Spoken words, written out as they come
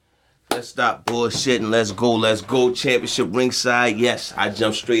Let's stop bullshitting. Let's go. Let's go. Championship ringside. Yes, I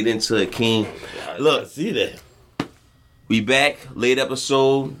jumped straight into it, King. Look, I see that. We back. Late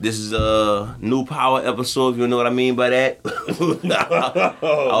episode. This is a new power episode, if you know what I mean by that. I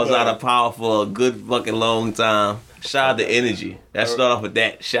was out of power for a good fucking long time. Shout out to Energy. Let's start off with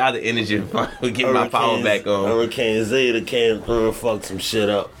that. Shout out to Energy for getting my power back on. Hurricane Zeta came through and fucked some shit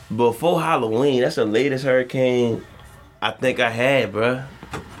up. Before Halloween, that's the latest hurricane I think I had, bruh.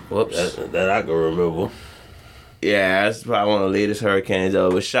 Whoops. That I can remember. Yeah, that's probably one of the latest hurricanes ever.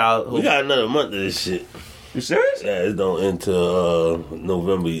 But shout out. We got another month of this shit. You serious? Yeah, it don't until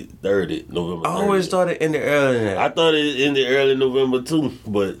November 30th. November 30th. I always thought it ended earlier than that. I thought it ended early November too,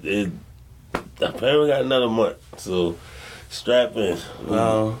 but it apparently got another month. So strap in.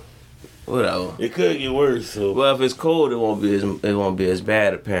 Well, whatever. It could get worse. So Well, if it's cold, it won't be as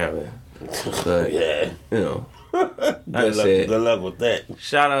bad apparently. But yeah, you know, good luck with that.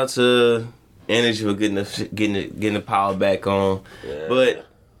 Shout out to Energy for getting the power back on. Yeah. But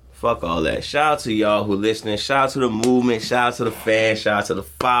fuck all that. Shout out to y'all who listening. Shout out to the movement. Shout out to the fans. Shout out to the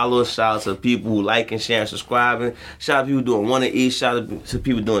followers. Shout out to the people who like and share and subscribing. Shout out to people doing one of each. Shout out to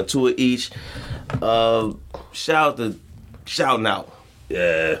people doing two of each. Shout out to shouting out.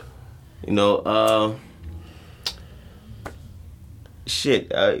 Yeah. You know,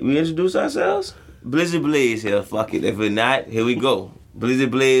 we introduce ourselves? Blizzard Blaze here, fuck it. If we're not, here we go. Blizzard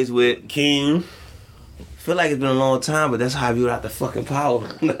Blaze with King. Feel like it's been a long time, but that's how I view out the fucking power.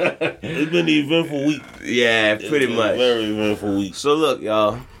 It's been an eventful week. Yeah, pretty much. Very eventful week. So look,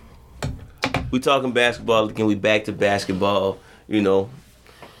 y'all. We talking basketball again. We back to basketball. You know,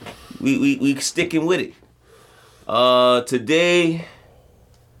 we sticking with it. Today,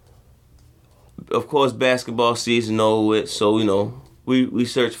 of course, basketball season over with. So you know, we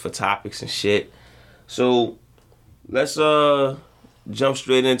search for topics and shit. So let's jump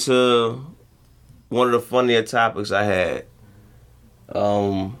straight into one of the funnier topics I had.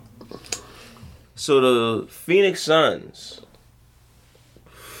 So the Phoenix Suns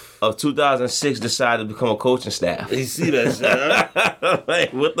of 2006 decided to become a coaching staff. You see that shit, huh?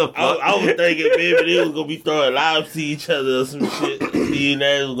 Like, what the fuck? I was thinking maybe they was going to be throwing lives to each other or some shit. Steve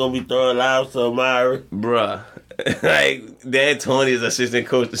Nash was going to be throwing lives to Amari. Bruh. Like, Dan Tony is assistant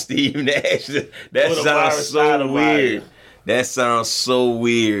coach to Steve Nash. That sounds so weird. That sounds so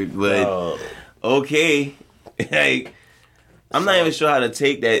weird, but okay. Like, I'm not even sure how to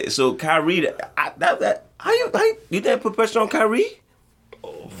take that. So Kyrie, how you think put pressure on Kyrie?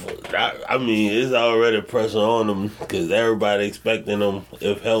 I mean, it's already pressure on them because everybody expecting them,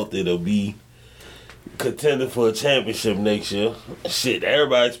 if healthy, to be contending for a championship next year. Shit,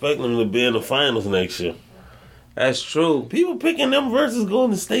 everybody expecting them to be in the finals next year. That's true. People picking them versus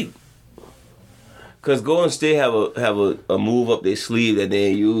Golden State. Cause Golden State have a move up their sleeve that they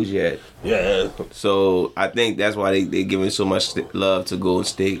ain't used yet. Yeah. So I think that's why they giving so much love to Golden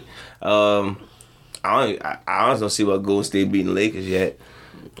State. I honestly don't see what Golden State beating Lakers yet.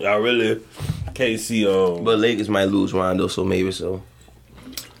 I really can't see. But Lakers might lose Rondo, so maybe so.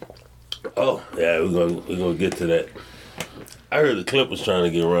 Oh yeah, we're gonna get to that. I heard the Clippers trying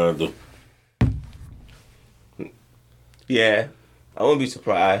to get Rondo. Yeah, I wouldn't be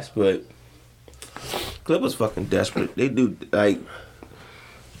surprised, but Clippers fucking desperate. They do like.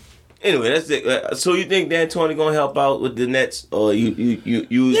 Anyway, that's it. So you think D'Antoni gonna help out with the Nets, or you?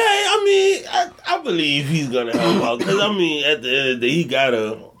 Yeah, I mean, I believe he's gonna help out because I mean, at the end of the day,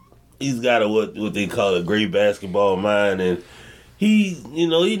 he's got a what they call a great basketball mind, and he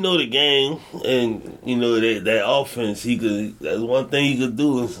know the game, and you know that offense. That's one thing he could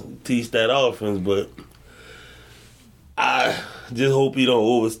do is teach that offense, but I just hope he don't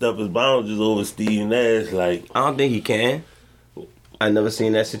overstep his boundaries over Steve Nash. Like, I don't think he can. I never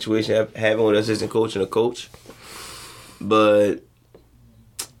seen that situation happen with an assistant coach and a coach. But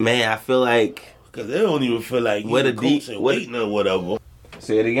man, I feel like because they don't even feel like he's the coach and waiting or whatever.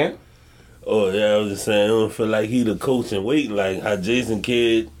 Say it again. Oh yeah, I was just saying, I don't feel like he the coach and waiting, like how Jason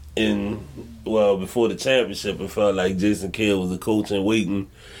Kidd before the championship, it felt like Jason Kidd was the coach and waiting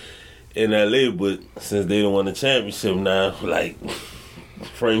in LA, but since they don't won the championship now, like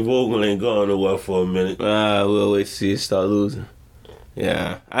Frank Vogel ain't going nowhere for a minute. We'll wait to see it start losing.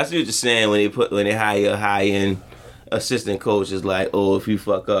 Yeah, I see what you're saying when they hire a high-end assistant coach. Is like, oh, if you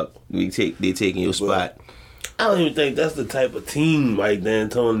fuck up, they taking your spot. I don't even think that's the type of team Mike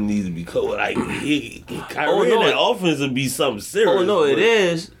D'Antoni needs to be coached. Like, Kyrie and that offense would be something serious. Oh no, it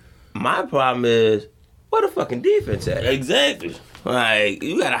is. My problem is where the fucking defense at? Exactly. Like,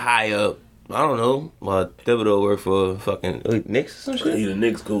 you gotta hire I don't know. Thibodeau worked for fucking Knicks or some shit. He the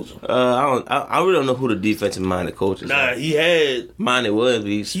Knicks coach. I really don't know who the defensive minded coach is. Nah, he had minded was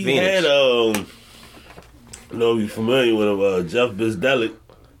he's he Phoenix. had I know you familiar with him, Jeff Bisdelic.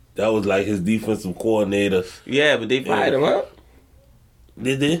 That was like his defensive coordinator. Yeah, but they fired him, huh?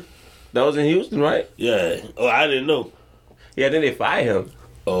 Did they? That was in Houston, right? Yeah. Oh, I didn't know. Yeah, then they fired him.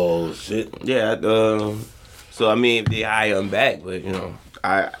 Oh shit. Yeah. So I mean, if they hire him back, but you know,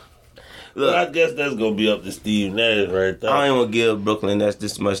 Look, I guess that's gonna be up to Steve Nash right there. I ain't gonna give Brooklyn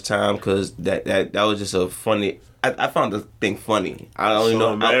this much time because that was just a funny. I found the thing funny. I don't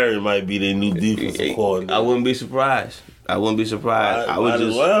know. Marion might be their new defensive coordinator. I wouldn't be surprised. I would just.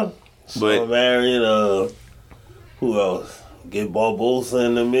 Well, but Sean Marion. Who else? Get Barbosa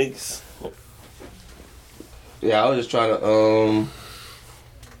in the mix. Yeah, I was just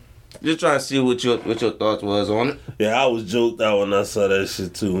trying to see what your thoughts was on it. Yeah, I was joked out when I saw that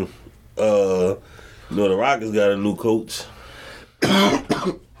shit too. The Rockets got a new coach.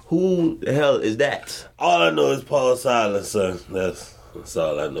 Who the hell is that? All I know is Paul Silas, son. That's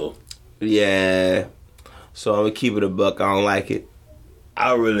all I know. Yeah. So I'm gonna keep it a buck. I don't like it.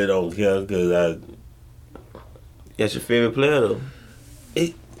 I really don't care because That's your favorite player though.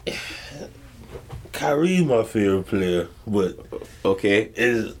 Kyrie's my favorite player, but okay,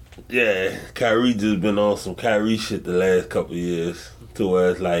 Kyrie just been on some Kyrie shit the last couple of years. To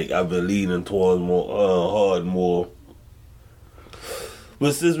where it's like I've been leaning towards more hard more.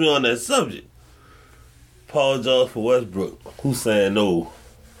 But since we're on that subject, Paul George for Westbrook, who's saying no?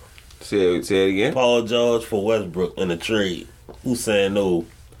 Say it again. Paul George for Westbrook in a trade, who's saying no?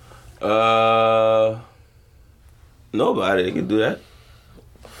 Nobody can do that.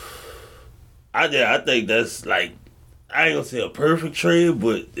 I think that's like, I ain't gonna say a perfect trade,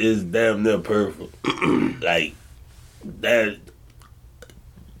 but it's damn near perfect. Like that.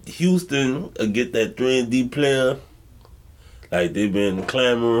 Houston get that 3-and-D player, like they've been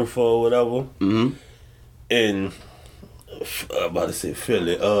clamoring for or whatever. Mm-hmm. And I'm about to say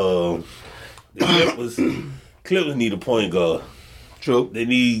Philly. The Clippers need a point guard. True. They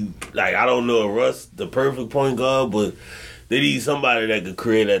need, like, I don't know if Russ the perfect point guard, but they need somebody that could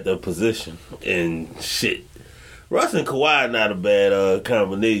create at their position. And shit, Russ and Kawhi not a bad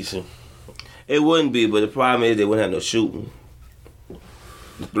combination. It wouldn't be, but the problem is they wouldn't have no shooting.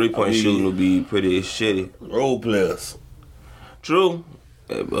 The 3-point shooting would be pretty shitty. Role players. True,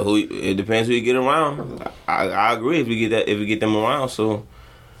 but it depends who you get around. I agree if you get them around. So,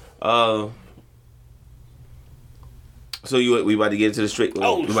 we about to get into the straight. We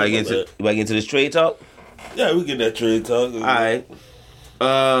about to get into the trade talk. Yeah, we get that trade talk. All right.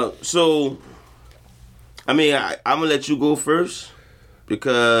 So, I mean, I'm gonna let you go first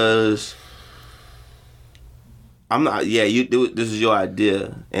because. I'm not. Yeah, you do. This is your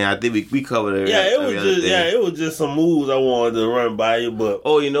idea, and I think we covered it. Yeah, it was just some moves I wanted to run by you. But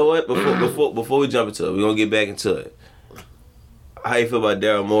you know what? Before we jump into it, we're gonna get back into it. How you feel about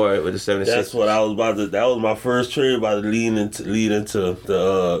Daryl Morey with the 76ers? That's what I was about to. That was my first trade about to lead into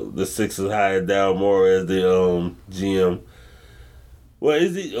the Sixers hired Daryl Morey as the GM. Well,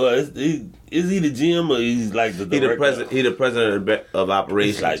 is he the GM or he's like the director? He the president of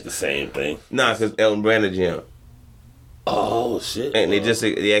operations. It's like the same thing. Nah, because Elton Brand the GM. Oh shit! And they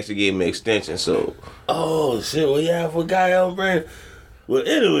actually gave him an extension. So. Oh shit! Well, yeah, I forgot Elton Brand. Well,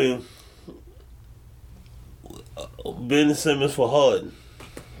 anyway, Ben Simmons for Harden.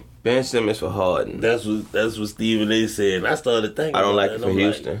 Ben Simmons for Harden. That's what Stephen A. said. And I started thinking. I don't like it for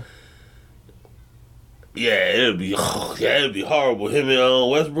Houston. Like, yeah, it'd be horrible. Him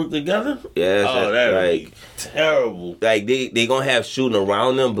and Westbrook together. Yeah, that'd be terrible. Like they gonna have shooting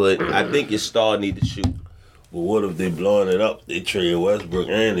around them, but I think your star need to shoot. But what if they blowing it up? They trade Westbrook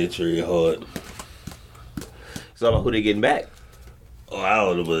and they trade Harden. It's all about who they getting back. Oh, I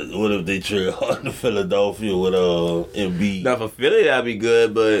don't know, but what if they trade Harden to Philadelphia with Embiid? Now for Philly that'd be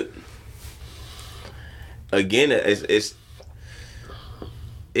good, but again, it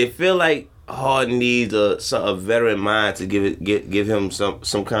feel like Harden needs a veteran mind to give him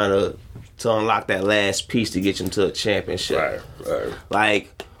some kind of to unlock that last piece to get him to a championship. Right.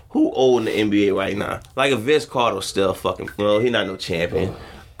 Like. Who old in the NBA right now? Like if Vince Carter's still fucking, he not no champion.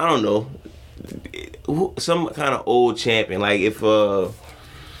 I don't know. Some kind of old champion. Like if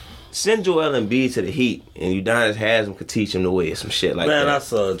send Joel Embiid to the Heat and Udonis Haslem could teach him the way or some shit like that. Man, I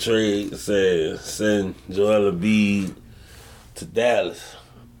saw a trade that said send Joel Embiid to Dallas.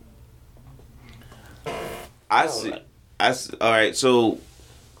 I see. All right, so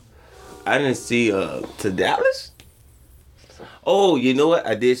I didn't see to Dallas. Oh, you know what?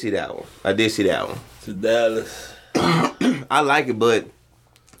 I did see that one. To Dallas. I like it, but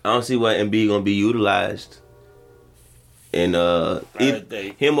I don't see why Embiid gonna be utilized. And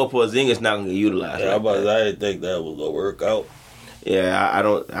him or Porzingis not gonna get utilized. Yeah, I didn't think that was gonna work out. Yeah, I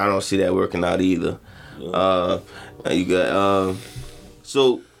don't see that working out either. Yeah. You got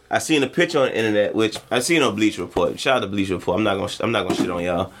so I seen a picture on the internet, which I seen on Bleacher Report. Shout out to Bleacher Report. I'm not gonna shit on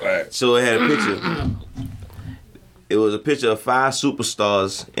y'all. Right. So it had a picture. It was a picture of 5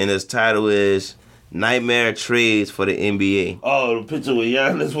 superstars, and its title is Nightmare Trades for the NBA. Oh, the picture with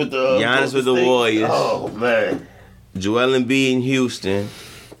Giannis with the Warriors. Oh man. Joel Embiid in Houston,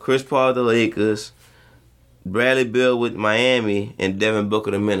 Chris Paul the Lakers, Bradley Beal with Miami, and Devin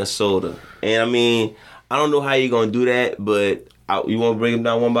Booker to Minnesota. And I mean, I don't know how you're gonna do that, but you want to bring them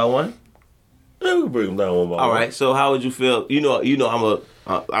down one by one? Yeah, we can bring them down one by one. All right. So how would you feel? You know, I'm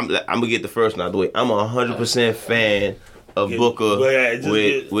gonna get the first one out of the way. I'm 100% fan of Booker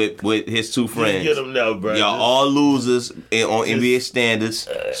with his 2 friends. Get them now, bro. Y'all all losers on NBA standards.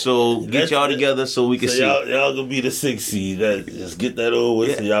 So get y'all together so we can see. Y'all gonna be the 6th seed. Just get that over with.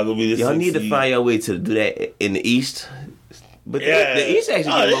 Yeah. So y'all gonna be the 6th seed. Y'all need to find your way to do that in the East. But the East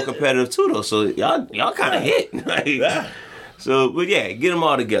actually get more competitive too, though. So y'all kind of hit. So, but yeah, get them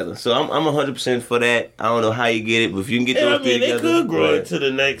all together. So I'm 100% for that. I don't know how you get it, but if you can get those three together, they could grow into the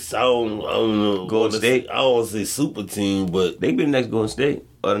next. I don't know. Golden State. I don't want to say super team, but they be the next Golden State.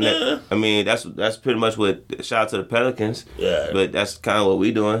 Or the next, I mean, that's pretty much what. Shout out to the Pelicans. Yeah. But that's kind of what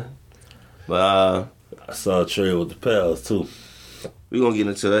we doing. But I saw a trade with the Pels too. We gonna get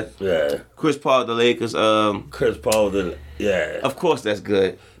into that. Yeah. Chris Paul, the Lakers. Chris Paul, Of course, that's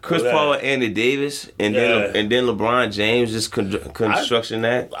good. Chris Paul, Anthony Davis, and then LeBron James just construction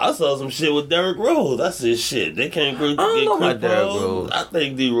that. I saw some shit with Derrick Rose. I said shit. They can't get Chris Paul. I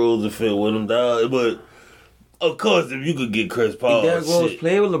think D Rose will fit with him, dog. But of course, if you could get Chris Paul, Derrick Rose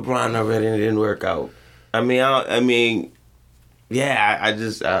played with LeBron already and it didn't work out. I did.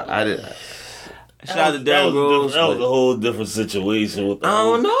 Shout out to Derrick Rose. That was a whole different situation with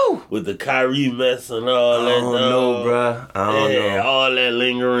the Kyrie mess and all that. I don't know, bruh. I don't know. All that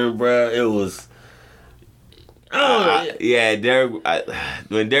lingering, bruh. It was.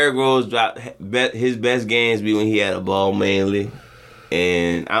 When Derrick Rose dropped his best games be when he had a ball mainly,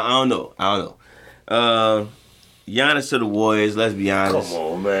 and I don't know. Giannis to the Warriors. Let's be honest. Come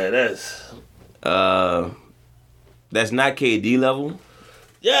on, man. That's not KD level.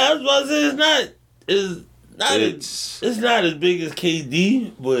 Yeah, I was about to say it's not as big as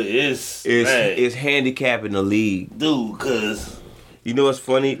KD, but it's handicapping the league, dude. Cause you know what's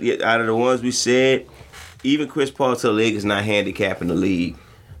funny? Out of the ones we said, even Chris Paul to the Lakers is not handicapping the league,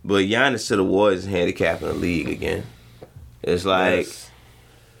 but Giannis to the Warriors is handicapping the league again. It's like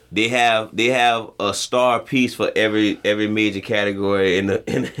they have a star piece for every major category in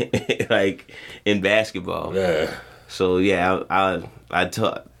basketball. Yeah. So yeah, I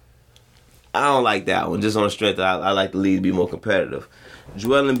don't like that one. Just on the strength, I like the league to be more competitive.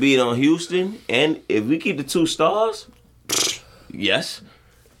 Joel Embiid on Houston, and if we keep the 2 stars, yes,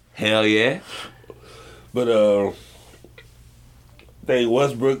 hell yeah. But think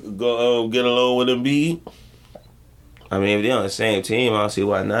Westbrook go get along with Embiid? I mean, if they're on the same team, I don't see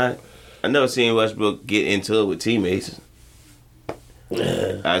why not. I never seen Westbrook get into it with teammates.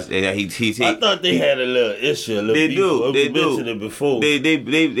 Yeah. I thought they had a little issue. They do. Mentioned it before.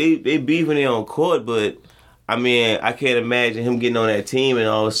 They beef when they on court, but I mean, I can't imagine him getting on that team and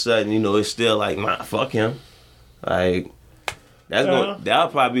all of a sudden, it's still like, fuck him. Like that'll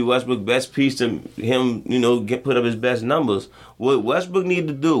probably be Westbrook's best piece to him. Put up his best numbers. What Westbrook need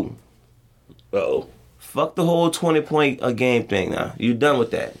to do? Fuck the whole 20-point a game thing. Now you done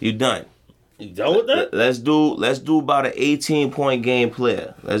with that. You done. You done with that? Let's do about an 18-point game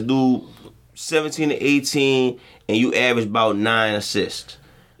player. Let's do 17 to 18, and you average about 9 assists.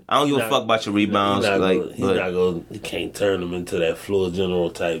 I don't give a fuck about your rebounds. He can't turn him into that floor general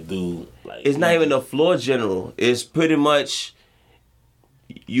type dude. It's not even a floor general. It's pretty much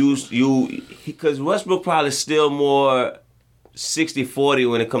because Westbrook probably still more 60-40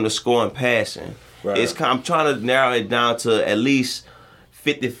 when it comes to scoring passing. Right. I'm trying to narrow it down to at least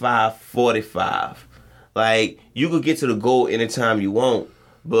 55-45. Like, you could get to the goal anytime you want,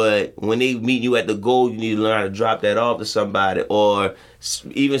 but when they meet you at the goal, you need to learn how to drop that off to somebody, or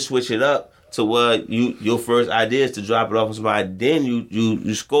even switch it up to where your first idea is to drop it off to somebody, then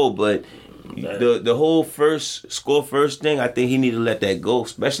you score. But the whole score first thing, I think he need to let that go,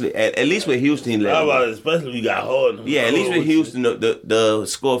 especially at least with Houston. Especially if you got Harden. Yeah, at least with Houston, the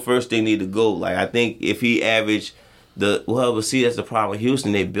score first thing need to go. Like, I think if he averaged that's the problem with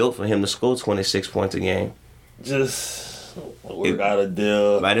Houston. They built for him to score 26 points a game. Just work out a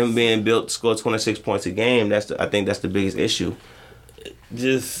deal. By them being built to score 26 points a game, I think that's the biggest issue.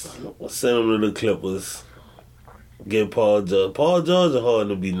 just send him to the Clippers. Get Paul George. Paul George and Harden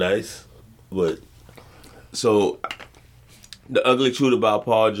would be nice, but so the ugly truth about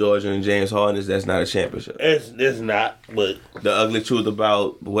Paul George and James Harden is that's not a championship. It's not, but the ugly truth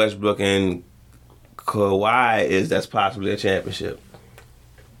about Westbrook and Kawhi is that's possibly a championship.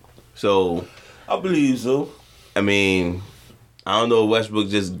 So I believe so. I mean, I don't know if Westbrook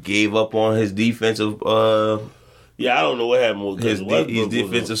just gave up on his defensive. Yeah, I don't know what happened with his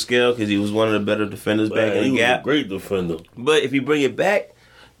defensive skill because he was one of the better defenders back in the gap. A great defender. But if you bring it back,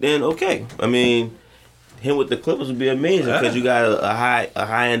 then okay. I mean, him with the Clippers would be amazing because you got a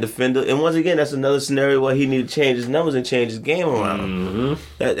high end defender. And once again, that's another scenario where he needed to change his numbers and change his game around.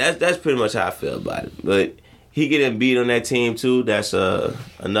 Mm-hmm. That's pretty much how I feel about it. But he getting beat on that team too. That's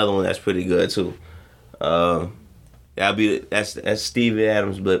another one that's pretty good too. That's Steven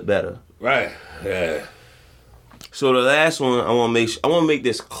Adams but better. Right. Yeah. So the last one, I want to make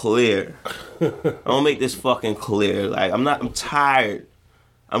this clear. I want to make this fucking clear. Like I'm tired.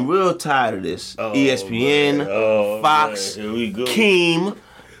 I'm real tired of this. ESPN, Fox, Here we go. Keem.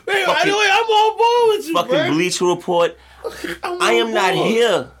 Hey, I'm on board with you, fucking Bleacher Report. I am not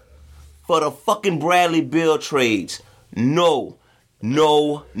here for the fucking Bradley Beal trades. No. I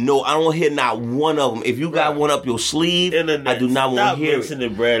don't hear not one of them. If you got one up your sleeve, I do not want to hear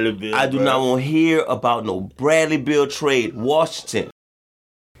it. Bradley Beal, I do not want to hear about no Bradley Beal trade. Washington.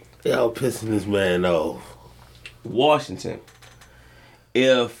 Y'all pissing this man off. Washington.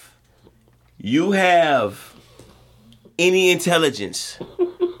 If you have any intelligence,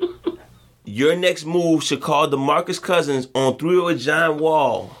 your next move should call DeMarcus Cousins on 3 with John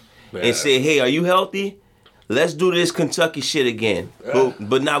Wall and say, hey, are you healthy? Let's do this Kentucky shit again.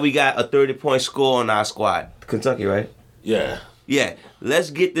 But now we got a 30-point score on our squad. Kentucky, right? Yeah. Yeah. Let's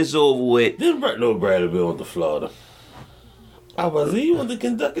get this over with. Didn't Bradley Beal went to Florida? I was he went to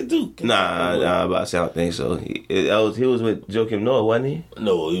Kentucky too. Nah, I don't think so. He was with Joakim Noah, wasn't he?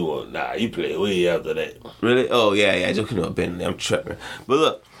 No, he wasn't. Nah, he played way after that. Really? Oh yeah, Joakim Noah been there. I'm tripping. But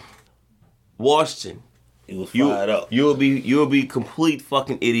look, Washington. He was fired up. You'll be complete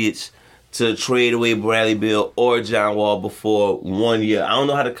fucking idiots to trade away Bradley Beal or John Wall before 1 year. I don't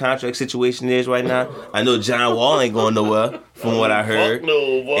know how the contract situation is right now. I know John Wall ain't going nowhere from what I heard. Fuck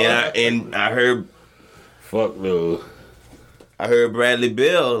no, boy. And I heard. Fuck no. I heard Bradley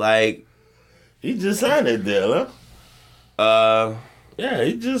Beal like he just signed that deal, huh? Yeah,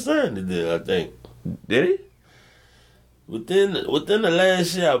 he just signed the deal. I think. Did he? Within the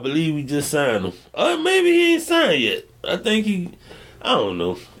last year, I believe he just signed him. Or maybe he ain't signed yet. I don't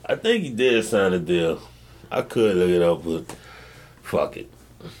know. I think he did sign a deal. I could look it up, but fuck it.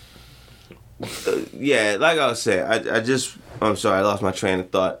 Yeah, like I was saying, I'm sorry, I lost my train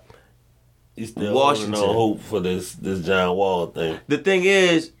of thought. You still Washington. No hope for this John Wall thing. The thing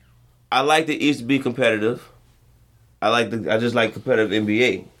is, I like the East to be competitive. I just like competitive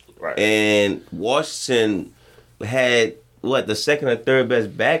NBA. Right. And Washington had the second or third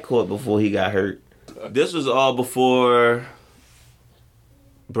best backcourt before he got hurt. This was all before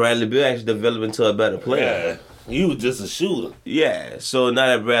Bradley Beal actually developed into a better player. Yeah, he was just a shooter. Yeah, so now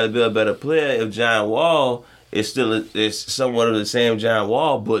that Bradley Beal a better player, if John Wall is still somewhat of the same John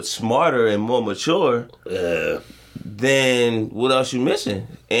Wall, but smarter and more mature, then what else you missing?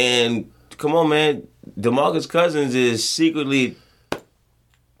 And come on, man, DeMarcus Cousins is secretly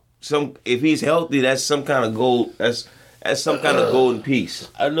if he's healthy, that's some kind of gold. That's some kind of golden piece.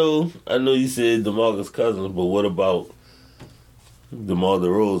 I know you said DeMarcus Cousins, but what about DeMar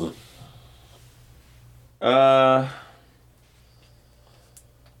DeRozan?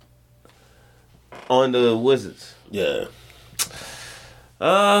 On the Wizards. Yeah.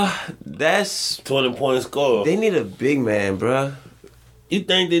 That's 20-point score. They need a big man, bruh. You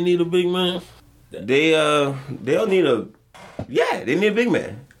think they need a big man? They'll need they need a big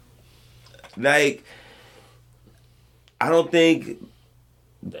man. Like, I don't think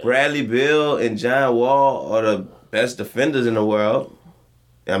Bradley Beal and John Wall are the best defenders in the world.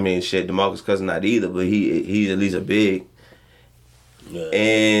 I mean, shit, DeMarcus Cousins not either, but he's at least a big. Yeah.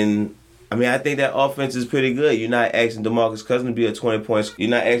 And I mean, I think that offense is pretty good. You're not asking DeMarcus Cousins to be a 20-point. You're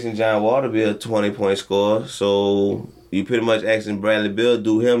not asking John Wall to be a 20-point scorer. So you pretty much asking Bradley Beal to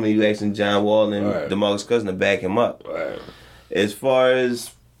do him, and you asking John Wall and DeMarcus Cousins to back him up. Right. As far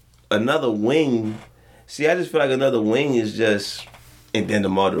as another wing, I just feel like another wing is just, and then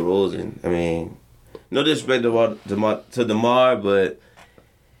DeMar DeRozan. I mean, no disrespect to DeMar, but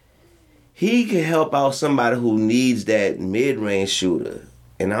he can help out somebody who needs that mid-range shooter.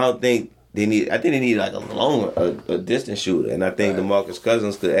 And I think they need like a distance shooter. And I think DeMarcus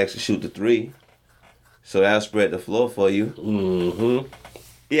Cousins could actually shoot the three. So that'll spread the floor for you. Mm-hmm.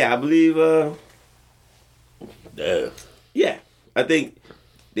 Yeah, I believe. Yeah. Yeah, I think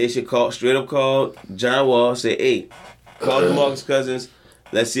they should straight up call John Wall. Say, hey, call DeMarcus Cousins.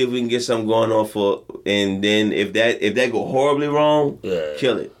 Let's see if we can get something going on and then if that go horribly wrong,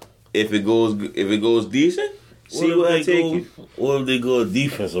 kill it. If it goes decent, see where I take you. Or if they go a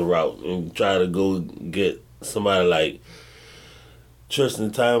defensive route and try to go get somebody like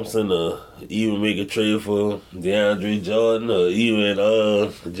Tristan Thompson, or even make a trade for DeAndre Jordan, or even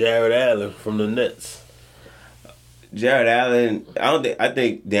Jared Allen from the Nets. Jared Allen, I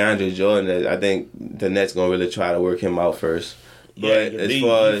think DeAndre Jordan. I think the Nets gonna really try to work him out first. But as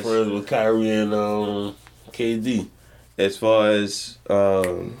far as friends with Kyrie and KD, as far as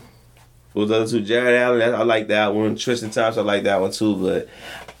with the other two, Jared Allen, I like that one. Tristan Thompson, I like that one too. But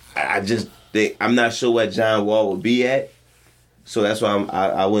I just think I'm not sure what John Wall would be at, so that's why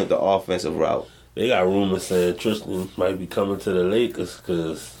I went the offensive route. They got rumors saying Tristan might be coming to the Lakers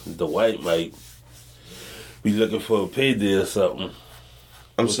because Dwight might be looking for a payday or something.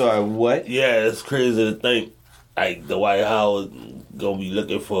 I'm sorry, what? Yeah, it's crazy to think like Dwight Howard gonna be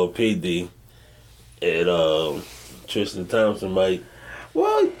looking for a payday, and Tristan Thompson might.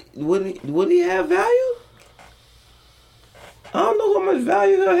 Well, would he have value? I don't know how much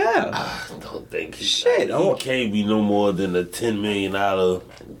value he'll have. I don't think he can't be no more than a $10 million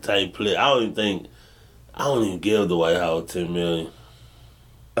type player. I don't even give Dwight Howard $10 million.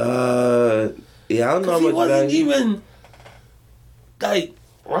 Yeah, I don't know how much he wasn't value. even like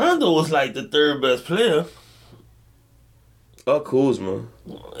Rondo was like the third best player. Oh, Kuzma.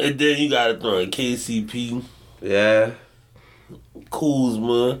 And then you gotta throw in KCP. Yeah.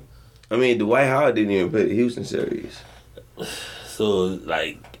 Kuzma. I mean, Dwight Howard didn't even play the Houston series. So,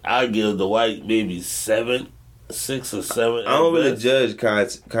 like, I give Dwight maybe 6 or 7. I don't really judge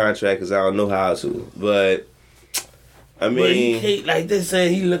contract because I don't know how to. But, I mean... But he can't, like, they're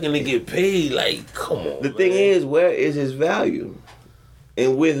saying he looking to get paid. Like, come on, The thing is, where is his value?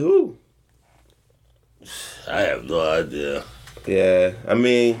 And with who? I have no idea. Yeah. I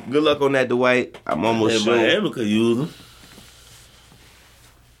mean, good luck on that, Dwight. I'm almost sure. Miami could use him.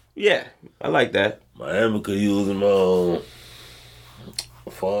 Yeah, I like that. Miami could use him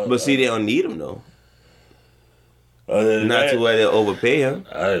but see, they don't need him, though. Not to where they overpay him.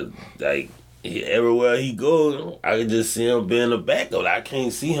 Everywhere he goes, I can just see him being a backup. I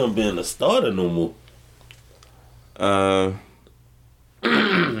can't see him being a starter no more.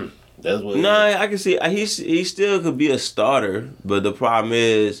 That's what. Nah, I can see he still could be a starter, but the problem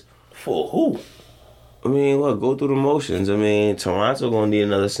is for who? I mean, go through the motions. I mean, Toronto gonna need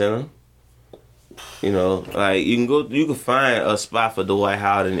another center. You know, like you can find a spot for Dwight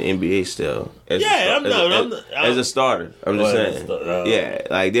Howard in the NBA still. As a starter. I'm just saying. Yeah,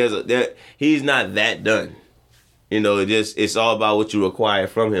 like he's not that done. You know, it's all about what you require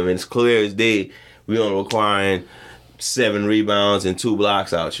from him, and it's clear as day we only requiring 7 rebounds and 2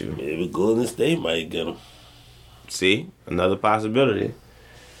 blocks out you. Maybe Golden State might get him. See, another possibility.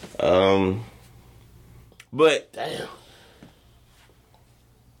 But damn.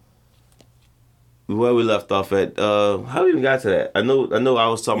 Where we left off at? How we even got to that? I know. I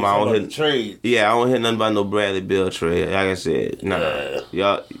was talking about the trade. Yeah, I don't hear nothing about no Bradley Beal trade. Like I said,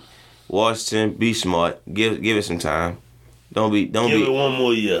 y'all, Washington, be smart. Give it some time. Don't give it one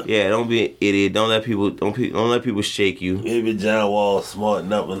more year. Yeah, don't be an idiot. Don't let people shake you. Maybe John Wall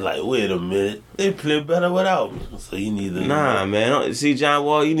smarten up and like, wait a minute, they play better without me. So you need to. Nah, man. See, John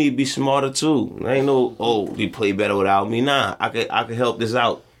Wall, you need to be smarter too. There ain't no they play better without me. Nah, I could help this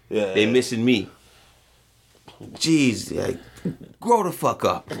out. Yeah, they missing me. Jeez, like, grow the fuck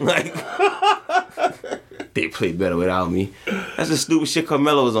up. Like, they play better without me. That's the stupid shit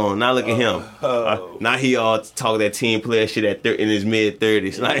Carmelo's on. Now look at him. Now he all talk that team player shit in his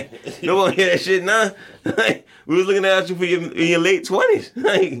mid-30s. Like, no one hear that shit now. Like, we was looking at you in your late 20s.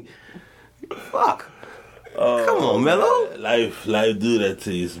 Like, fuck. Come on, Melo. Life do that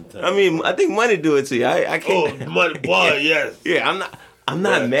to you sometimes. I mean, I think money do it to you. I can't. Oh, money, boy, yes. Yeah, I'm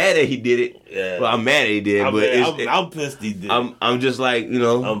not mad that he did it. Yeah. Well, I'm mad that he did, I'm pissed he did. I'm just like, you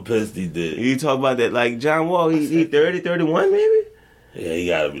know. I'm pissed he did. You talk about that, like John Wall, he 30, 31 maybe? Yeah, he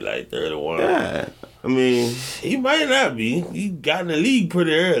gotta be like 31. Yeah. I mean. He might not be. He got in the league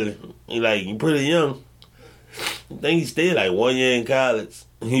pretty early. He pretty young. I think he stayed like 1 year in college.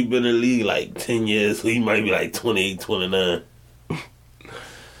 He been in the league like 10 years, so he might be like 28, 29.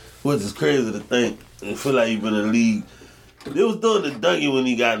 Which is crazy to think. I feel like he been in the league. They was doing the Dougie when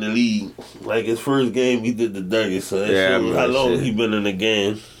he got in the league. Like his first game, he did the Dougie. So that shows how long he been in the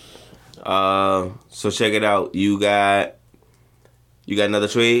game. So check it out. You got another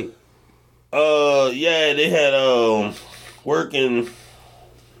trade? Yeah, they had working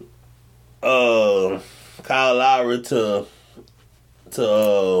Kyle Lowry to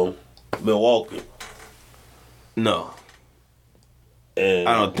Milwaukee. No. And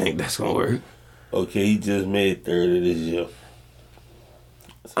I don't think that's gonna work. Okay, he just made third of this year.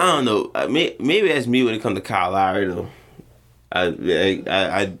 So, I don't know. Maybe that's me when it comes to Kyle Lowry though.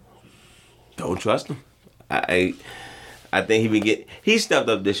 I don't trust him. I think he stepped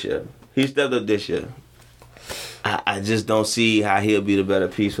up this year. I just don't see how he'll be the better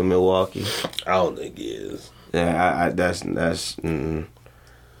piece for Milwaukee. I don't think he is. Yeah, that's.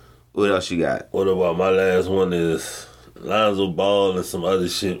 What else you got? What about my last one is Lonzo Ball and some other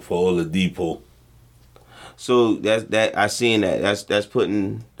shit for Oladipo. So that I seen that. That's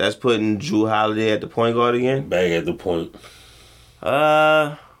putting Jrue Holiday at the point guard again. Back at the point.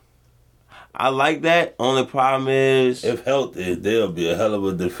 I like that. Only problem is if healthy, they'll be a hell of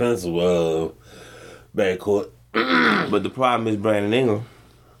a defensive backcourt. But the problem is Brandon Ingram.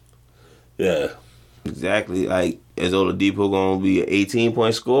 Yeah. Exactly. Like, is Oladipo going to be an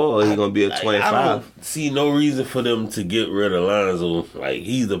 18-point scorer or is he going to be a 25? I don't see no reason for them to get rid of Lonzo. Like,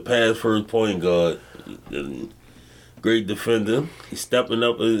 he's a pass-first point guard. Great defender. He's stepping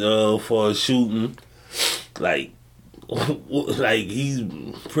up for shooting. Like he's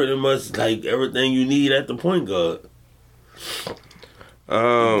pretty much like everything you need at the point guard. You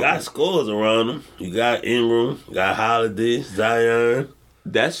got scores around him. You got Ingram. You got Holiday, Zion.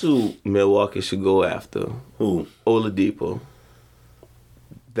 That's who Milwaukee should go after. Who? Oladipo.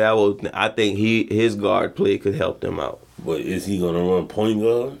 I think his guard play could help them out. But is he gonna run point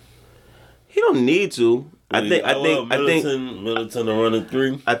guard? He don't need to. I think Middleton to run a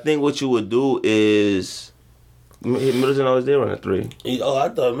 3. I think what you would do is Middleton always did run a 3. I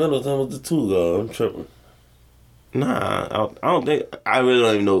thought Middleton was the 2 guard. I'm tripping. Nah, I don't think. I really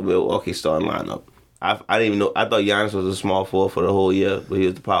don't even know Milwaukee's starting lineup. I didn't even know. I thought Giannis was a small forward for the whole year, but he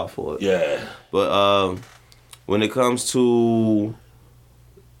was the power forward. Yeah. But when it comes to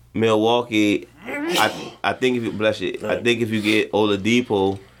Milwaukee, I think if you I think if you get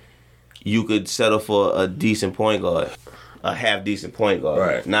Oladipo, you could settle for a decent point guard, a half decent point guard.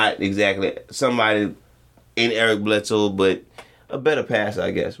 Right. Not exactly somebody in Eric Bledsoe, but a better passer,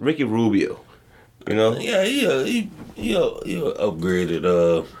 I guess. Ricky Rubio. You know? Yeah, he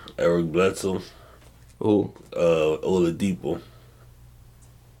upgraded Eric Bledsoe. Who? Oladipo.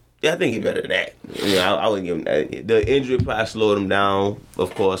 Yeah, I think he's better than that. You know, I wouldn't give him that. The injury probably slowed him down,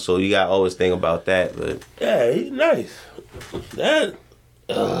 of course, so you got to always think about that. But yeah, he's nice. That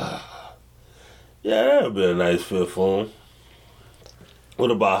would be a nice fit for him. What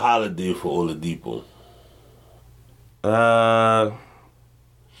about Holiday for Oladipo? Nah,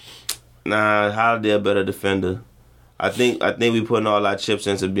 Holiday a better defender. I think we putting all our chips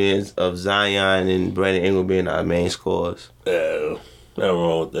into being of Zion and Brandon Ingram being our main scorers. Yeah, nothing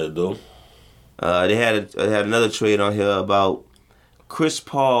wrong with that though. They had another trade on here about Chris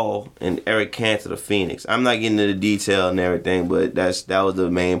Paul and Eric Cantor to Phoenix. I'm not getting into the detail and everything, but that was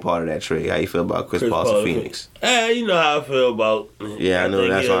the main part of that trade. How you feel about Chris Paul to Phoenix? You know how I feel about. Yeah, I know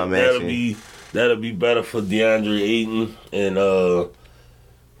that's what I'm asking. That'll be better for DeAndre Ayton and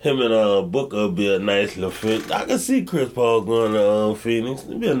him and Booker will be a nice little fit. I can see Chris Paul going to Phoenix.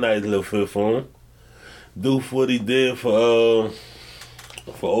 It'd be a nice little fit for him. Do what he did for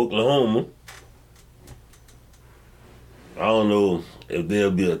Oklahoma. I don't know if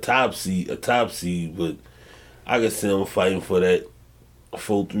there'll be a top seed, but I can see him fighting for that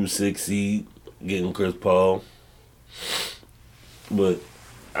 4 through 6 seed, getting Chris Paul. But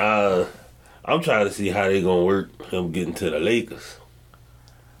I'm trying to see how they gonna work him getting to the Lakers.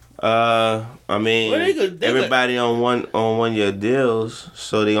 I mean, everybody on one year deals,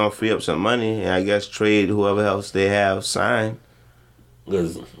 so they gonna free up some money, and I guess trade whoever else they have signed.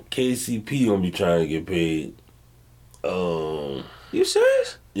 Because KCP gonna be trying to get paid. You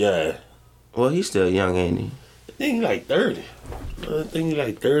serious? Yeah. Well, he's still young, ain't he? I think he's like 30. I think he's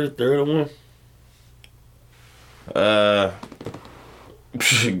like 30, 31.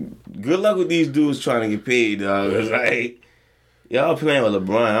 Good luck with these dudes trying to get paid, dog. It's like, y'all playing with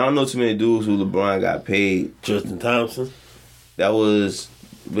LeBron. I don't know too many dudes who LeBron got paid. Tristan Thompson. But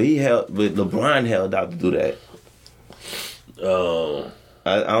LeBron held out to do that.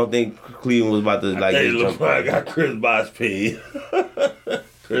 I don't think Cleveland was about to like. LeBron got Chris Bosh paid.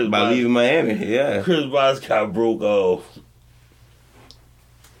 By leaving Miami, yeah. Chris Bosh got broke off.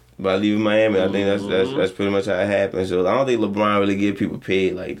 By leaving Miami, I think that's pretty much how it happened. So I don't think LeBron really give people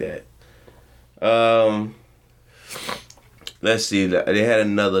paid like that. Let's see. They had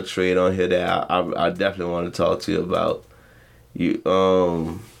another trade on here that I definitely want to talk to you about.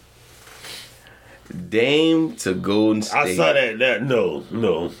 Dame to Golden State. I saw that. No.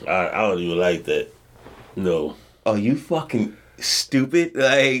 I don't even like that. No. Oh, you fucking stupid.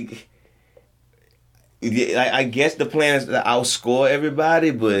 Like, I guess the plan is to outscore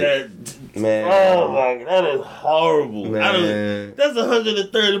everybody, but man. Oh, my, that is horrible. Man. That's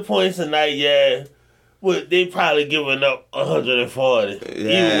 130 points a night, yeah. But they probably giving up 140,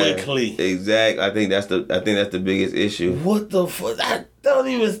 even with Klee. Exactly. I think that's the biggest issue. What the fuck? That's not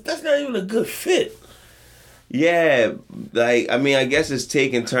even a good fit. Yeah, like, I mean, I guess it's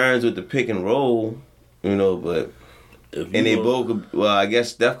taking turns with the pick and roll, but they both could, well, I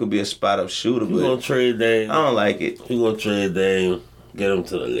guess Steph could be a spot up shooter, but gonna trade Dame. I don't like it. He gonna trade Dame, get him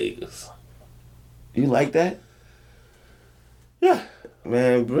to the Lakers. You like that? Yeah.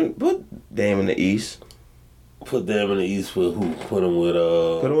 Man, put Dame in the East. Put Dame in the East with who? Put him with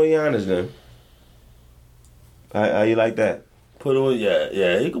Put him with Giannis then. How you like that? Put him with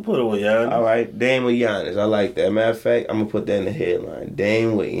you can put him with Giannis. All right, Dame with Giannis. I like that. Matter of fact, I'm gonna put that in the headline.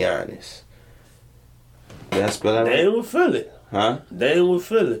 Dame with Giannis. Did I spell that right? Dame with Philly. Huh? Dame with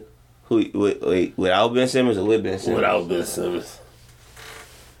Philly. Who? Wait, without Ben Simmons or with Ben Simmons? Without Ben Simmons.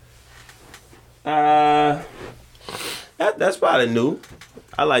 That's probably new.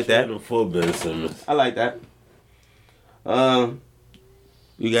 I like that. For Ben Simmons. I like that.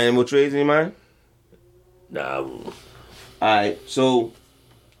 You got any more trades in your mind? Nah. Alright, so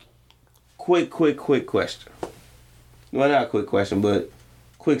quick question. Well, not a quick question, but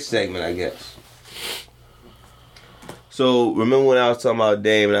quick segment, I guess. So, remember when I was talking about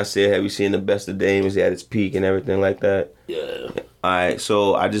Dame and I said, have you seen the best of Dame? Is he at his peak and everything like that? Yeah. Alright,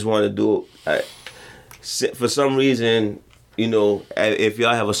 so I just want to do it. For some reason, if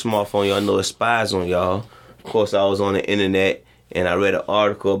y'all have a smartphone, y'all know it spies on y'all. Of course, I was on the internet and I read an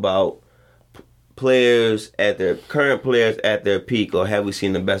article about current players at their peak, or have we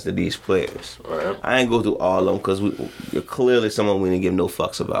seen the best of these players? Right. I ain't go through all of them because we're clearly someone we didn't give no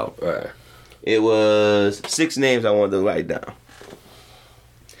fucks about. Right. It was 6 names I wanted to write down,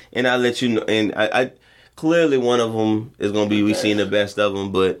 and I'll let you know. And I clearly one of them is gonna be we seen the best of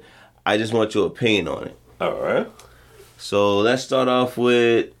them, but I just want your opinion on it. All right. So let's start off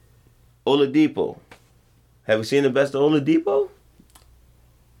with Oladipo. Have you seen the best of Oladipo?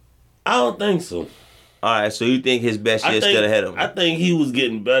 I don't think so. All right, so you think his best year still ahead of him? I think he was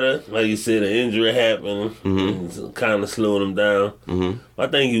getting better. Like you said, the injury happened. Mm-hmm. Kind of slowed him down. Mm-hmm. I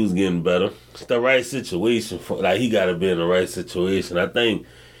think he was getting better. It's the right situation. He got to be in the right situation. I think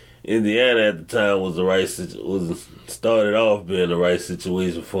Indiana at the time was started off being the right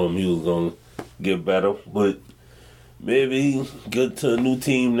situation for him. He was going to get better. But maybe he get to a new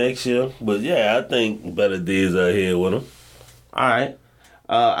team next year. But yeah, I think better days are ahead with him. All right.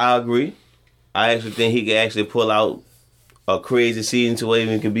 I agree. I actually think he can actually pull out a crazy season to where he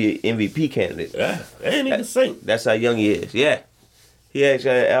even could be an MVP candidate. Yeah, and he can sing. That's how young he is. Yeah. He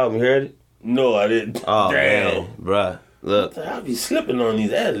actually had an album. You heard it? No, I didn't. Oh, damn. Man, bruh. Look. I be slipping on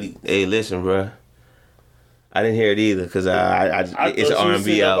these athletes. Hey, listen, bruh. I didn't hear it either because it's an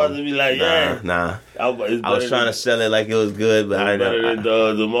R&B album. About to be like, nah. I was trying to sell it like it was good, but I better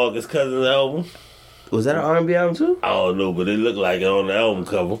than the Marcus Cousins album. Was that an R&B album too? I don't know, but it looked like it on the album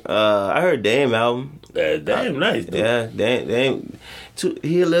cover. I heard Dame album. Damn nice, dude. Yeah, Dame.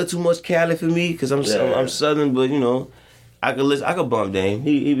 He a little too much Cali for me because I'm Southern, but I could listen. I could bump Dame.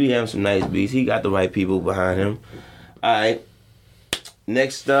 He be having some nice beats. He got the right people behind him. All right.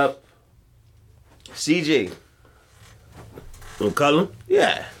 Next up, CJ. McCollum?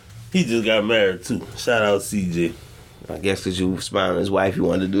 Yeah. He just got married too. Shout out CJ. I guess because you spying on his wife, you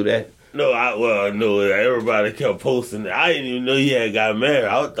wanted to do that. No, everybody kept posting it. I didn't even know he had got married.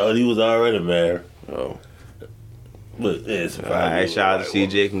 I thought he was already married. Oh. But yeah, it's surprised. All right, shout out to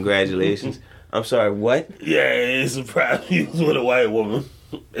CJ. Congratulations. I'm sorry, what? Yeah, it surprised me. He was with a white woman.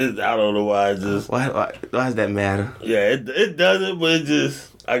 I don't know why. Why does that matter? Yeah, it doesn't, but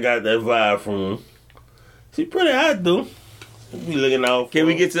I got that vibe from him. She pretty hot, though. Be looking out. Can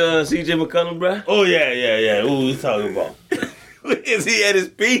we get to CJ McCollum, bro? Oh, yeah. Who we talking about? Is he at his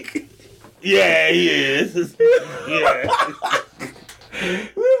peak? Yeah, he is. Yeah.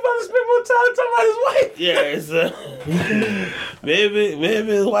 We about to spend more time talking about his wife. Yeah, maybe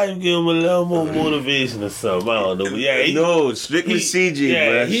his wife give him a little more motivation or something. I don't know. But yeah, strictly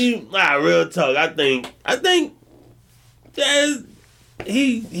CG, bro. Real talk. I think that's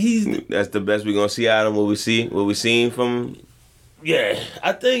the best we're gonna see out of him. What we seen from him. Yeah,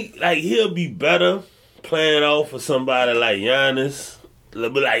 I think he'll be better playing off for somebody like Giannis.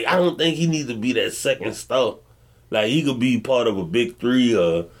 But I don't think he needs to be that second star. He could be part of a big three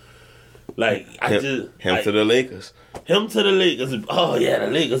or him to the Lakers. Him to the Lakers. Oh yeah, the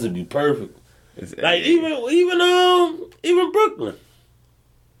Lakers would be perfect. Like even Brooklyn.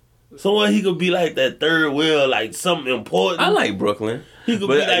 Someone he could be like that third wheel, like something important. I like Brooklyn. He could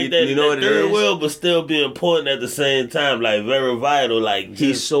be like that, you know that third wheel, but still be important at the same time, like very vital. Like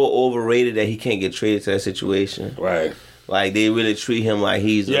he's so overrated that he can't get traded to that situation. Right. Like they really treat him like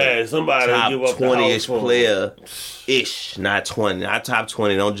he's somebody top give up 20-ish player, ish, not 20, not top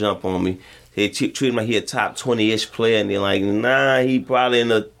 20. Don't jump on me. They treat him like he a top 20-ish player, and they're like, nah, he probably in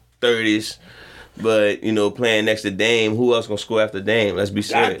the 30s. But, you know, playing next to Dame, who else gonna score after Dame? Let's be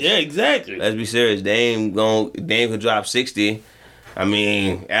serious. Yeah, exactly. Let's be serious. Dame could drop 60. I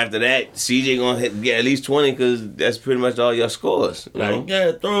mean, after that, CJ gonna get at least 20 because that's pretty much all your scores. Like,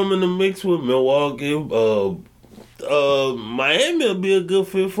 yeah, throw him in the mix with Milwaukee. Miami will be a good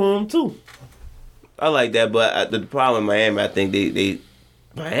fit for him too. I like that, but the problem with Miami, I think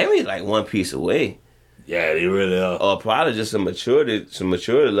Miami's like one piece away. Yeah, they really are. Or probably just some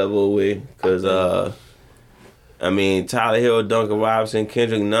maturity level away. Because, I mean, Tyler Hero, Duncan Robinson,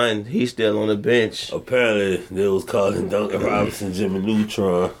 Kendrick Nunn, he's still on the bench. Apparently, they was calling Duncan Robinson Jimmy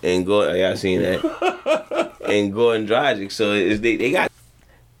Neutron. And I seen that. And Gordon Dragic. So they got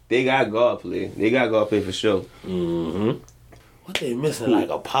guard play. They got guard play for sure. Mm-hmm. What they missing? Like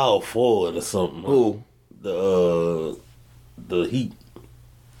a power forward or something? Who? The Heat.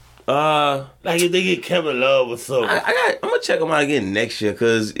 Like if they get Kevin Love or something. I'm gonna check them out again next year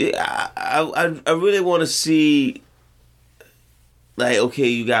because I really want to see. Like, okay,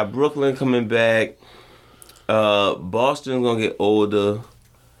 you got Brooklyn coming back. Boston's gonna get older.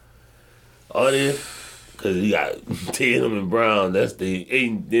 Are they? Because you got Tatum and Brown. Then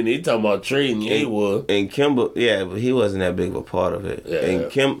they talking about trading Hayward. And Kimber, yeah, but he wasn't that big of a part of it. Yeah.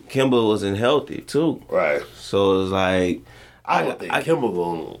 And Kimber wasn't healthy too. Right. So it was like. I don't think Kimber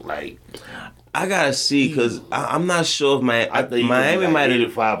gonna like. I gotta see because I'm not sure if Miami might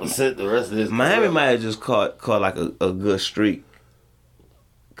have 85%. The rest of this Miami might have just caught like a good streak.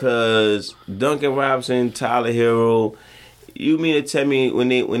 Cause Duncan Robinson, Tyler Hero, you mean to tell me when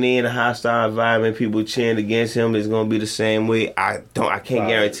they in a hostile environment, people cheering against him, it's gonna be the same way? I can't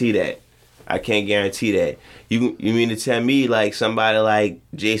guarantee that. I can't guarantee that. You mean to tell me like somebody like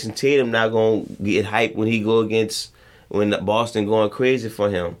Jason Tatum not gonna get hyped when Boston going crazy for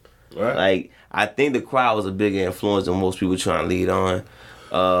him? Right. Like, I think the crowd was a bigger influence than most people trying to lead on.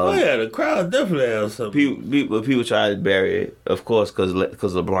 The crowd definitely has something. People try to bury it, of course, because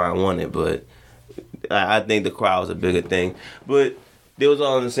LeBron won it. But I think the crowd was a bigger thing. But they was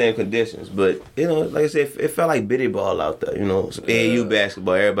all in the same conditions. But, you know, like I said, it felt like bitty ball out there. You know, some AAU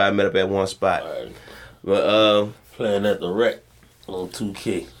basketball. Everybody met up at one spot. Right. But playing at the rec on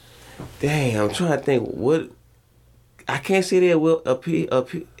 2K. Dang, I'm trying to think what. I can't say they're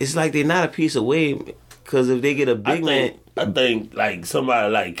it's like they're not a piece away because if they get a big man. I think like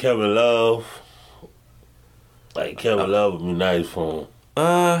somebody like Kevin Love. Like Kevin Love would be nice for him.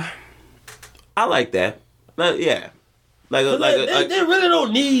 I like that. Yeah. They really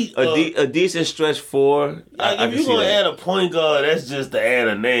don't need a decent stretch four. Like if you're gonna add a point guard, that's just to add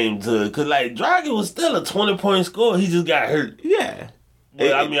a name to it. Cause like Dragic was still a 20-point scorer. He just got hurt. Yeah.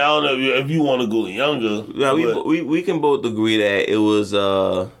 But I don't know if you want to go younger. Yeah, we can both agree that it was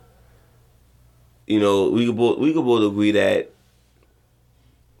we could both agree that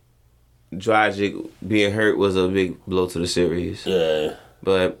Dragic being hurt was a big blow to the series. Yeah.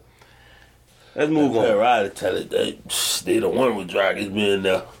 But let's move on. Ryder tell it that they don't want with Dragic being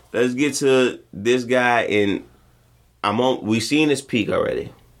there. Let's get to this guy, and we seen his peak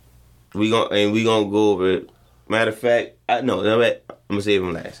already. We gonna go over it. Matter of fact, I'm gonna save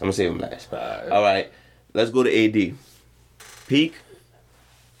him last. All right. Let's go to AD. Peak.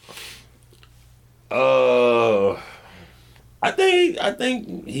 I think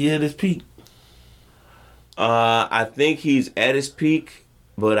he hit his peak. I think he's at his peak,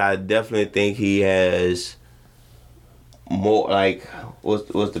 but I definitely think he has more. Like,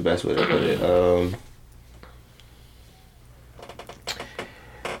 what's the best way to put it?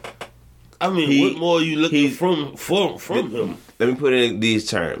 I mean, what more are you looking from him? Let me put it in these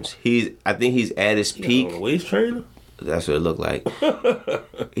terms. I think he's at his peak. On a waist trainer? That's what it looked like.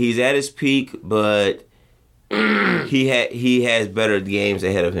 He's at his peak, but he has better games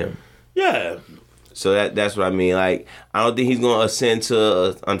ahead of him. Yeah. So that's what I mean. Like, I don't think he's gonna ascend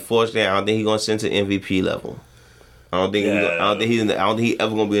to. Unfortunately, I don't think he's gonna ascend to MVP level. I don't think he's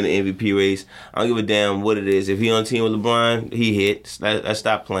ever gonna be in the MVP race. I don't give a damn what it is. If he on a team with LeBron, he hits. Let's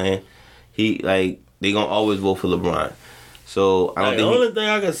stop playing. They gonna always vote for LeBron. So I don't think the only thing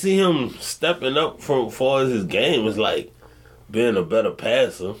I can see him stepping up from far as his game is like being a better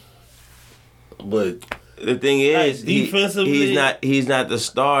passer. But The thing is, like, defensively, he's not the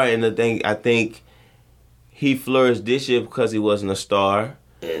star. And the thing, I think he flourished this year because he wasn't a star.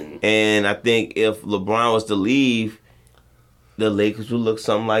 And I think if LeBron was to leave, the Lakers would look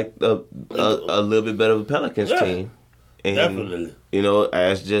something like a little bit better of a Pelicans team. And, definitely. You know,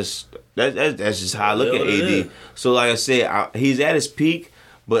 that's just how I look at AD. So like I said, he's at his peak,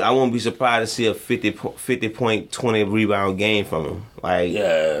 but I won't be surprised to see a 50 point, 20 rebound game from him. Like,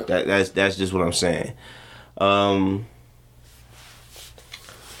 that's just what I'm saying.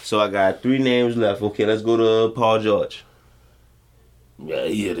 So I got 3 names left. Okay, let's go to Paul George. Yeah,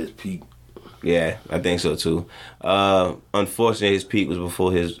 he hit his peak. Yeah, I think so too. Unfortunately, his peak was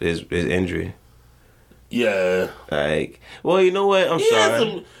before his injury. Yeah. Like, well, you know what? I'm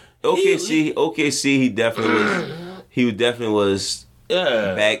sorry. OKC, he definitely was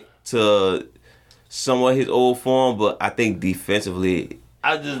back to somewhat his old form, but I think defensively,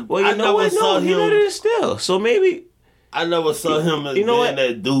 I never saw him still. So maybe I never saw him as being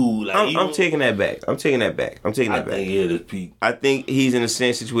that dude. Like, I'm taking that back. I think he hit his peak. I think he's in the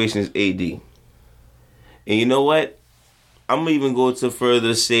same situation as AD. And you know what? I'm gonna even go to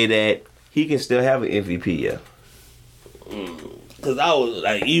further say that he can still have an MVP, yeah. Cause I was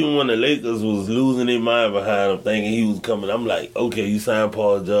like, even when the Lakers was losing their mind behind him, thinking he was coming, I'm like, okay, you signed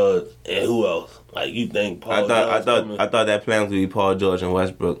Paul George, and who else? Like, you think Paul George? I thought that plan was to be Paul George and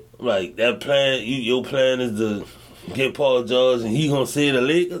Westbrook. Like, that plan, your plan is to get Paul George and he gonna save the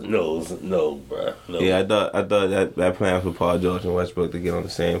Lakers? No, bro. No. Yeah, I thought that plan was for Paul George and Westbrook to get on the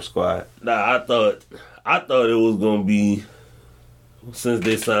same squad. Nah, I thought it was gonna be, since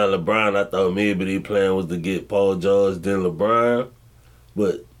they signed LeBron, I thought maybe their plan was to get Paul George then LeBron.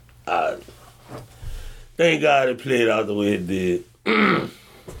 But thank God it played out the way it did.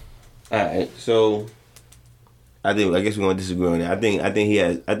 Alright, so I guess we're gonna disagree on that. I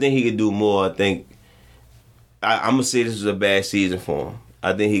think he could do more. I'm gonna say this was a bad season for him.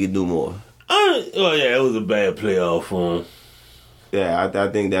 I think he could do more. It was a bad playoff for him. Yeah, I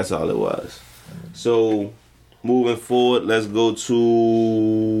think that's all it was. So moving forward, let's go to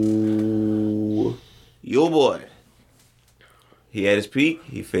your boy. He had his peak.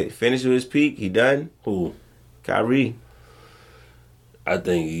 He finished with his peak. He done. Who? Kyrie. I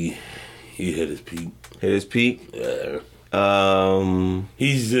think he hit his peak. Hit his peak. Yeah.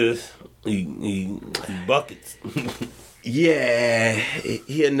 He's just he buckets. Yeah,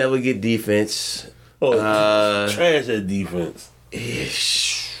 he'll never get defense. Trash at defense.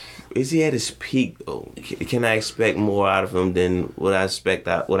 Is he at his peak though? Can I expect more out of him than what I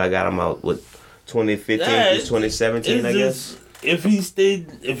got him out with 2015 to 2017? I guess. If he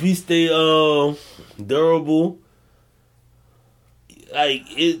stay durable, like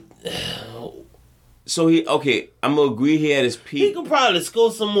it. So I'm gonna agree he had his peak. He could probably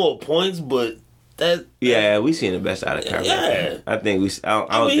score some more points, but we seen the best out of Kyrie. Yeah, I think we. I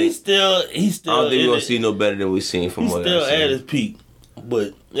don't think he's still. I don't think we're gonna see no better than we seen from what He's still at his peak,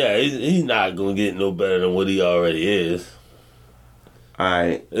 but yeah, he's not gonna get no better than what he already is. All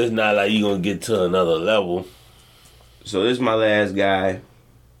right, it's not like you're gonna get to another level. So this is my last guy.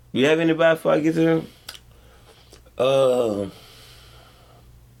 You have anybody before I get to him?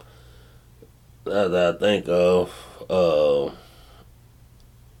 That I think of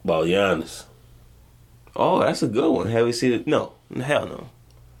about Giannis. Oh, that's a good one. Have we seen it? No. Hell no.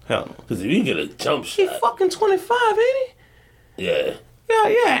 Because if you get a jump shot. He's fucking 25, ain't he? Yeah.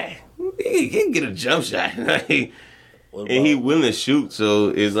 Yeah. He can get a jump shot. And he willing to shoot, so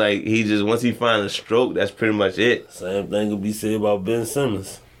it's like he just, once he finds a stroke, that's pretty much it. Same thing could be said about Ben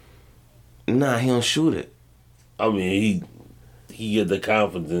Simmons. Nah, he don't shoot it. I mean, he get the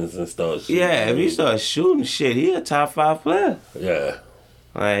confidence and start shooting. Yeah, if he starts shooting shit, he a top 5 player. Yeah.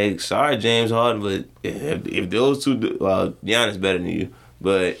 Like, sorry, James Harden, but if those two, well, Giannis better than you,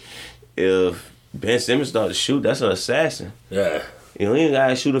 but if Ben Simmons starts to shoot, that's an assassin. Yeah. You know, he ain't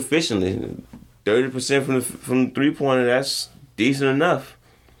gotta shoot efficiently. 30% from the 3-pointer, that's decent enough.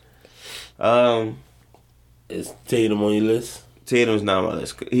 Is Tatum on your list? Tatum's not on my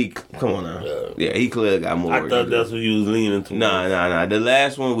list. Come on now. Yeah, he clearly got more. I thought that's what you was leaning to. Nah. The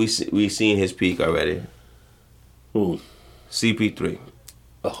last one we seen his peak already. Who? CP3.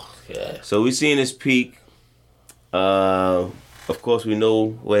 Oh yeah. So we seen his peak. Of course, we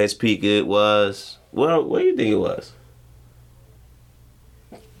know where his peak it was. Well, what do you think it was?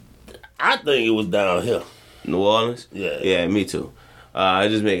 I think it was down here. New Orleans? Yeah, me too. I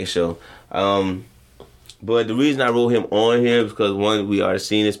just making sure. But the reason I wrote him on here is because, one, we already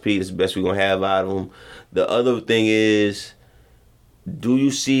seen his peak. It's the best we're going to have out of him. The other thing is, do you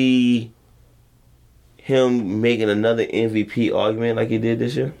see him making another MVP argument like he did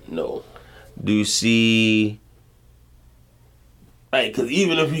this year? No. Do you see? Like, cause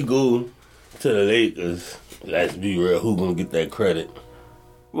even if he go to the Lakers, let's be real, who gonna get that credit?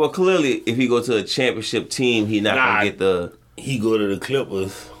 Well, clearly, if he go to a championship team, he not gonna get the. He go to the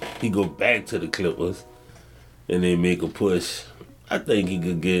Clippers. He go back to the Clippers, and they make a push. I think he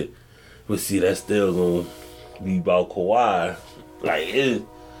could get. But see, that's still gonna be about Kawhi. Like it.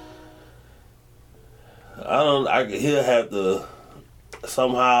 He'll have to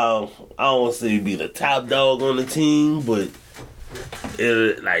somehow. I don't want to say be the top dog on the team, but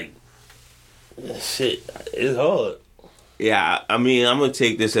it like shit. It's hard. Yeah, I mean, I'm gonna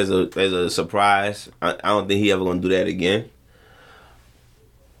take this as a surprise. I don't think he ever gonna do that again.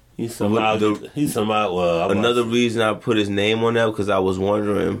 He's somehow. Well, another reason I put his name on that because I was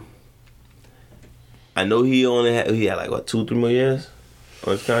wondering. I know he had like what 2-3 more years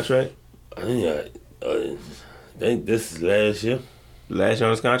on his contract. I think this is last year. Last year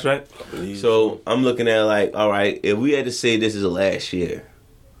on his contract. So I'm looking at like, all right, if we had to say this is the last year,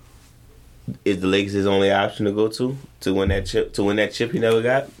 is the Lakers his only option to go to win that chip? To win that chip he never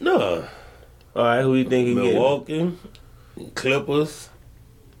got? No. All right, who do you think he get? Milwaukee, Clippers.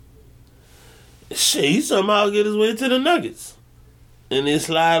 Shit, he somehow get his way to the Nuggets, and then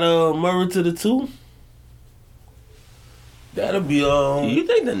slide Murray to the 2. That'll be You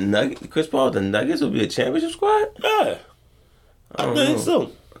think Chris Paul, the Nuggets will be a championship squad? Yeah, I think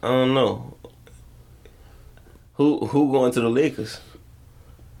so. I don't know. Who going to the Lakers?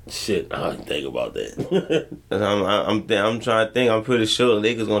 Shit, I didn't think about that. I'm trying to think. I'm pretty sure the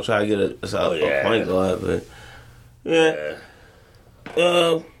Lakers gonna try to get a point guard, but yeah.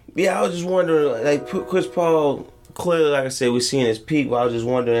 I was just wondering, like Chris Paul. Clearly, like I said, we're seeing his peak. But I was just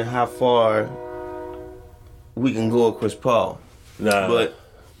wondering how far we can go with Chris Paul. Nah, but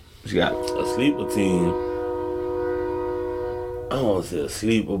what you got? A sleeper team. I don't want to say a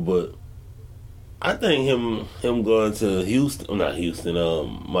sleeper, but I think him going to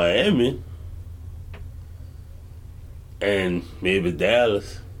Miami, and maybe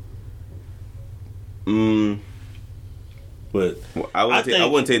Dallas. But I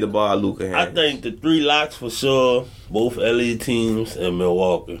wouldn't take the ball out of Luka hands. I think the 3 locks for sure, both LA teams and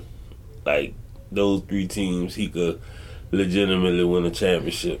Milwaukee. Like those 3 teams, he could legitimately win a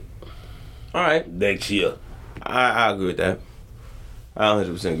championship. All right, next year. I agree with that. I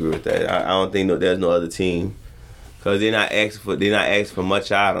 100% agree with that. I don't think there's no other team because they're not asking for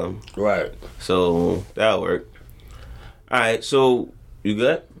much out of them. Right. So that'll work. All right. So you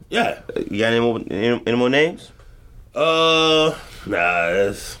good? Yeah. You got any more names? Nah.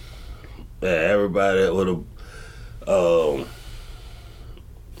 That's everybody with a.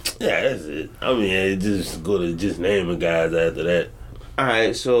 Yeah, that's it. I mean, just go to just naming guys after that. All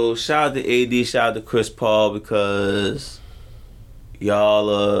right. So shout out to AD. Shout out to Chris Paul because. Y'all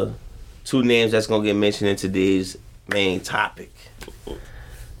are 2 names that's going to get mentioned in today's main topic.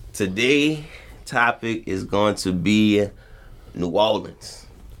 Today's topic is going to be New Orleans.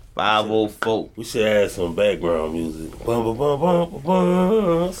 504. We should add some background music. Bum, bum, bum, bum,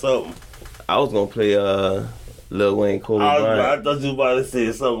 bum, something. I was going to play Lil Wayne, Kobe Bryant. I thought you were about to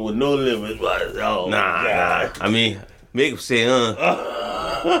say something with No Limits. Nah. I mean, make him say, You know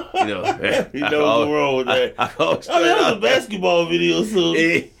go wrong with that. That was a basketball video, so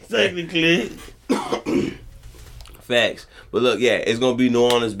technically. Facts. But look, yeah, it's gonna be New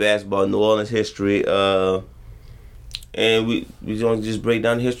Orleans basketball, New Orleans history, and we gonna just break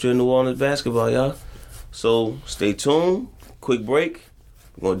down the history of New Orleans basketball, y'all. So stay tuned. Quick break.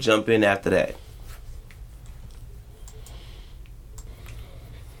 We're gonna jump in after that.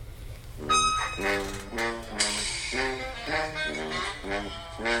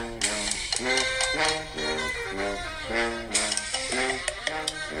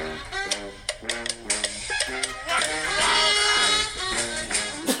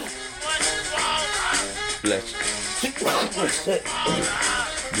 Bless you.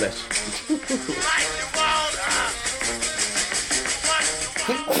 Bless you.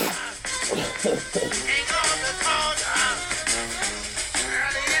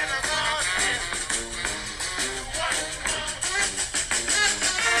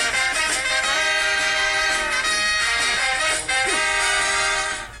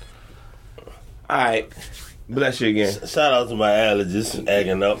 All right. Bless you again. Shout out to my allergies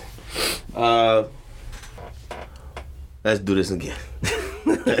acting up. Let's do this again.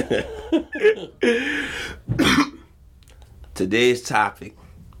 Today's topic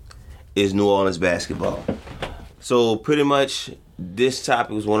is New Orleans basketball. So pretty much this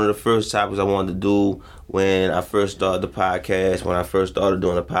topic was one of the first topics I wanted to do when I first started the podcast, when I first started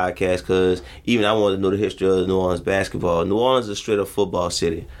doing the podcast, because even I wanted to know the history of New Orleans basketball. New Orleans is a straight up football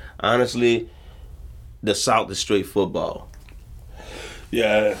city. Honestly, the South is straight football.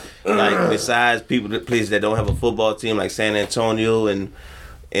 Yeah. Like, besides places that don't have a football team, like San Antonio and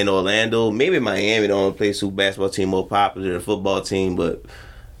Orlando, maybe Miami, the only place whose basketball team more popular than the football team, but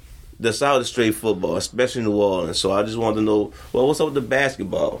the South is straight football, especially New Orleans. So I just wanted to know, well, what's up with the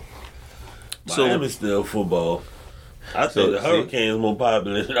basketball? Miami's still football. I think the Hurricanes more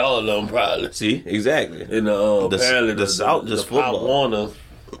popular than all of them, probably. See, exactly. And apparently the South just football. Pop Warner,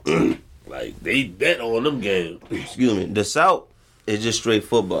 like, they bet on them games. Excuse me. The South is just straight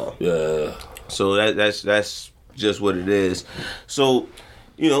football. Yeah. So that's just what it is. So,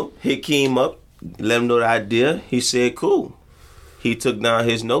 hit Keem up, let him know the idea. He said, cool. He took down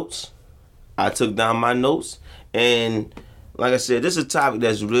his notes. I took down my notes. And like I said, this is a topic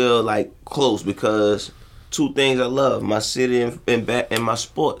that's real, like, close, because two things I love, my city and my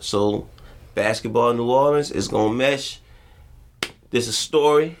sport. So basketball in New Orleans is going to mesh. This is a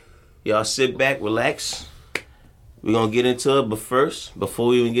story. Y'all sit back, relax. We're going to get into it. But first, before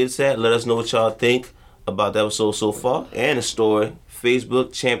we even get to that, let us know what y'all think about the episode so far and the story.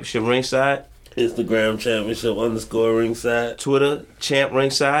 Facebook, Championship Ringside. Instagram, Championship _Ringside. Twitter, Champ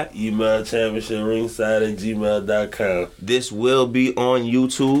Ringside. Email, championshipringside@gmail.com. This will be on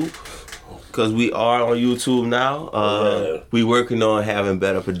YouTube, because we are on YouTube now. We working on having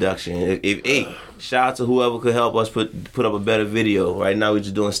better production. Shout out to whoever could help us put up a better video. Right now we're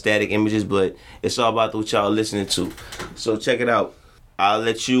just doing static images, but it's all about what y'all listening to. So check it out. I'll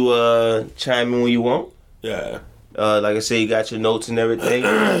let you chime in when you want. Yeah. Like I said, you got your notes and everything.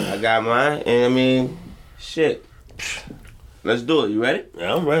 I got mine, and I mean, shit. Let's do it. You ready?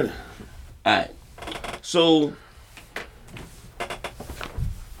 Yeah, I'm ready. All right. So,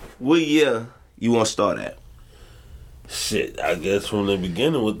 what year you want to start at? Shit, I guess from the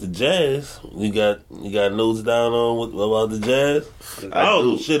beginning with the Jazz. You got notes down on about the Jazz? I don't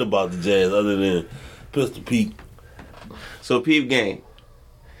know shit about the Jazz other than Pistol Pete. So, peep game.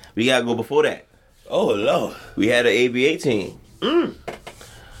 We got to go before that. Oh, Lord. We had an ABA team.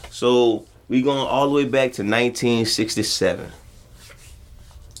 So, we going all the way back to 1967.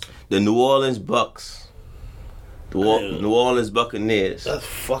 The New Orleans Bucks. The New Orleans Buccaneers. That's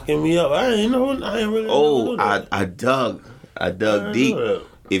fucking me up. I ain't really know that. I dug deep.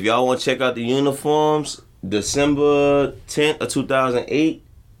 If y'all want to check out the uniforms, December 10th of 2008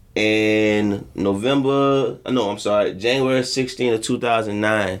 and January 16th of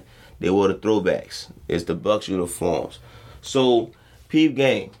 2009, they wore the throwbacks. It's the Bucks uniforms. So, peep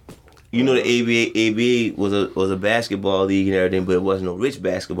game. You know the ABA was a basketball league and everything, but it wasn't a rich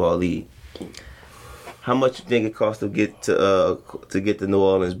basketball league. How much you think it cost to get the New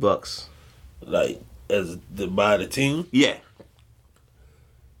Orleans Bucks? Like, to buy the team? Yeah.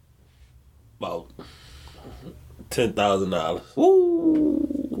 About $10,000.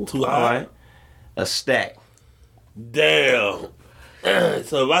 Ooh. Too high. All right. A stack. Damn.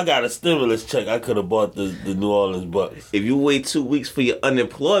 So if I got a stimulus check, I could have bought the New Orleans Bucks. If you wait 2 weeks for your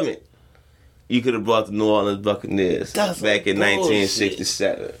unemployment, you could have bought the New Orleans Buccaneers back in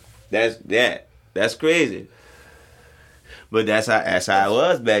 1967. That's crazy. But that's how it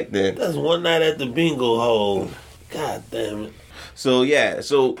was back then. That's one night at the bingo hall. God damn it. So yeah,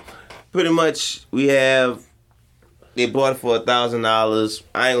 pretty much they bought it for $1,000.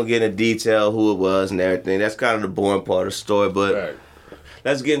 I ain't gonna get into detail who it was and everything. That's kind of the boring part of the story, but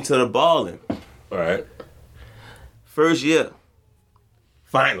let's get into the balling. All right. First year.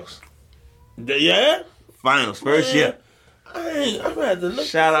 Finals. Yeah? Finals. First year. I'm gonna have to look.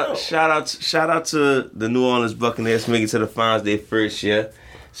 Shout out to the New Orleans Buccaneers making it to the finals their first year.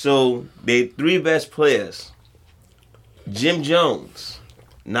 So they 3 best players. Jim Jones,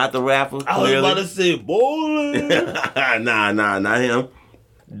 not the rapper. I was about to say bowling. Nah, not him.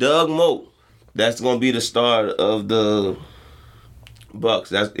 Doug Moe. That's gonna be the star of the Bucks.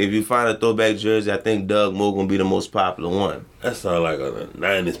 That's if you find a throwback jersey, I think Doug Moe gonna be the most popular one. That sounds like a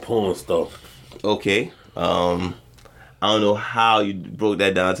 90s porn star. Okay. I don't know how you broke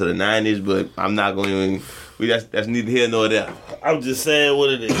that down to the 90s, but I'm not going to even... That's neither here nor there. I'm just saying what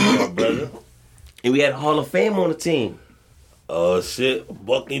it is, my brother. And we had Hall of Fame on the team. Oh, shit.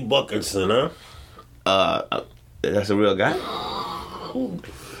 Bucky Buckerson, huh? That's a real guy?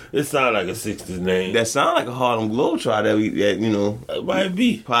 It sounds like a 60s name. That sounds like a Harlem Globetrotter that It might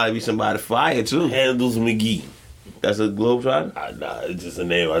be. Probably be somebody fired, too. Handles McGee. That's a Globetrotter? Nah, it's just a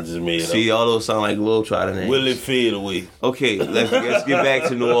name I just made up. See, all those sound like Globetrotter names. Will it fade away? Okay, let's get back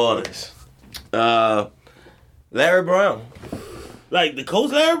to New Orleans. Larry Brown. Like the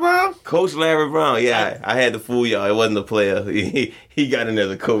coach Larry Brown? Coach Larry Brown, yeah. I had to fool y'all. It wasn't a player. He got in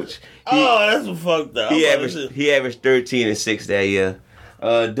as a coach. That's what fucked up. He averaged 13-6 that year.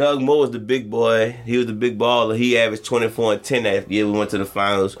 Doug Moore was the big boy. He was the big baller. He averaged 24-10 that year. We went to the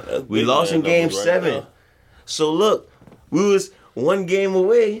finals. We lost in Game 7. Right, so look, we was one game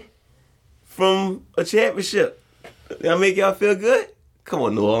away from a championship. Y'all make y'all feel good? Come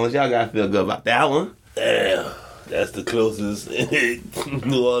on, New Orleans. Y'all gotta feel good about that one. Damn. That's the closest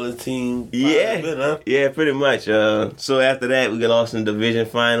New Orleans team. Yeah, been, huh? Yeah, pretty much. So after that, we got lost in the division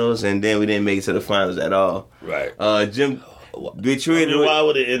finals, and then we didn't make it to the finals at all. Right. Jim, why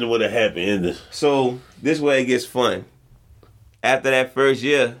would it end with a happy ending? So this is where it gets fun. After that first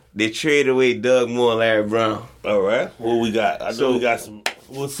year, they traded away Doug Moore and Larry Brown. All right. What we got? I know we got some.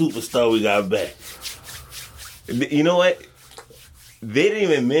 What superstar we got back? You know what? They didn't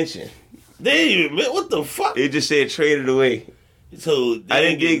even mention. What the fuck? It just said traded away. So I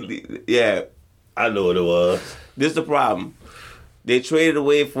didn't get. Yeah, I know what it was. This is the problem. They traded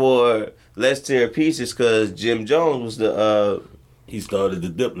away for less tear pieces because Jim Jones was the. He started the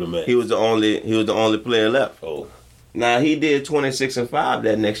diplomat. He was the only player left. Oh. Now he did 26-5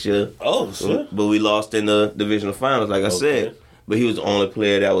 that next year. Oh, shit. But we lost in the divisional finals, like I said. But he was the only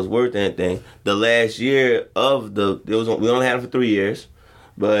player that was worth anything. The last year of we only had him for 3 years,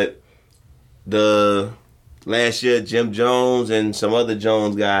 but. The last year, Jim Jones and some other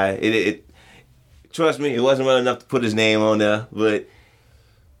Jones guy, trust me, it wasn't well enough to put his name on there, but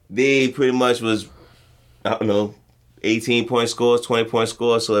they pretty much was, 18-point scores, 20-point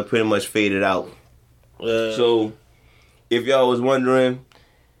scores, so it pretty much faded out. So, if y'all was wondering,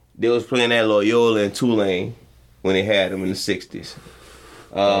 they was playing at Loyola and Tulane when they had them in the 60s.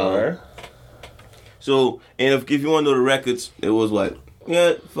 So, and if you want to know the records, it was what?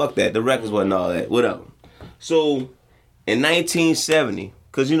 Yeah, fuck that. The records wasn't all that. Whatever. So, in 1970,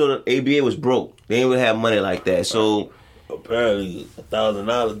 because the ABA was broke. They didn't really have money like that. So, apparently,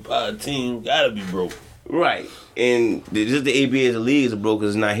 $1,000 per team gotta be broke. Right. And just the ABA as a league is broke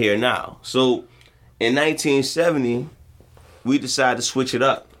because it's not here now. So, in 1970, we decided to switch it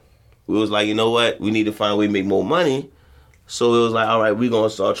up. We was like, you know what? We need to find a way to make more money. So, it was like, all right, we're going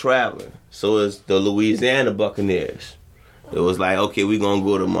to start traveling. So, it's the Louisiana Buccaneers. It was like, okay, we're going to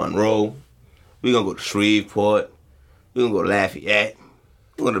go to Monroe. We're going to go to Shreveport. We're going to go to Lafayette.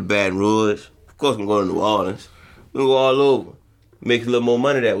 We're going to Baton Rouge. Of course, we're going to New Orleans. We're going to go all over. Make a little more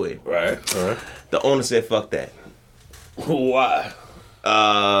money that way. Right. The owner said, fuck that. Why?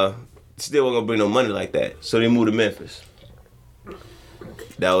 Still wasn't going to bring no money like that. So they moved to Memphis.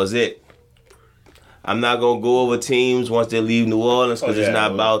 That was it. I'm not going to go over teams once they leave New Orleans because it's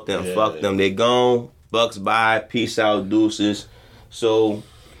not about them. Fuck them. They gone. Bucks bye, peace out, deuces. So,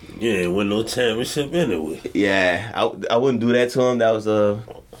 yeah, win no championship anyway. Yeah, I wouldn't do that to him. That was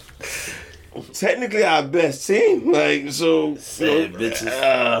technically our best team. Like sad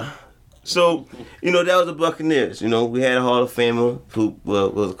bitches. So that was the Buccaneers. We had a Hall of Famer who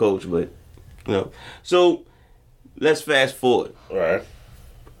was a coach, but So let's fast forward. All right.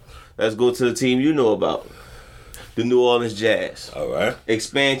 Let's go to the team you know about. The New Orleans Jazz. All right.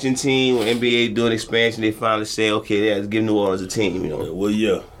 Expansion team. When NBA doing expansion, they finally say, okay, let's give New Orleans a team. What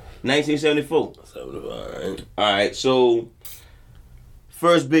year? 1974. 75. All right. All right. So,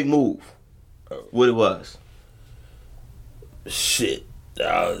 first big move. What it was? Shit.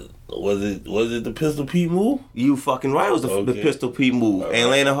 Was it the Pistol Pete move? You fucking right. It was the Pistol Pete move. Right.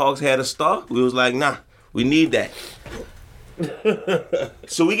 Atlanta Hawks had a star. We was like, nah, we need that.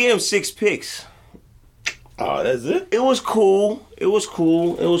 So we gave him 6 picks. Oh, that's it? It was cool.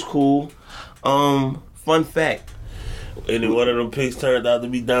 Fun fact. Any one of them picks turned out to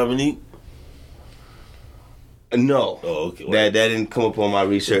be Dominique? No. Oh, okay. That didn't come up on my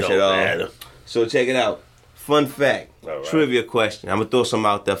research at all. Matter. So check it out. Fun fact. Right. Trivia question. I'm going to throw some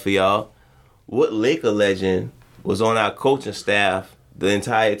out there for y'all. What Laker legend was on our coaching staff the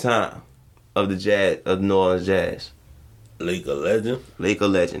entire time of the New Orleans Jazz? Laker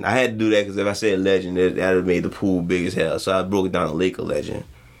legend. I had to do that because if I said legend, that would have made the pool big as hell. So I broke it down to Laker legend.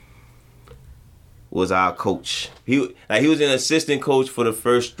 Was our coach. He was an assistant coach for the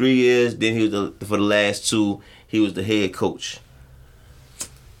first 3 years. Then he was for the last 2, he was the head coach.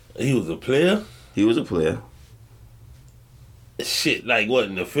 He was a player? He was a player. Shit, like what,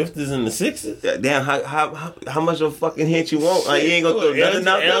 in the 50s and the 60s? Damn, how much of a fucking hint you want? Like, you ain't gonna throw nothing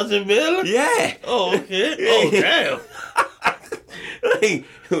out there? Elgin Baylor? Yeah. Oh, okay. Oh, damn. Like,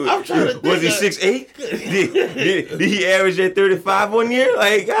 I'm trying to think. Was he 6'8"? Did he average at 35 1 year?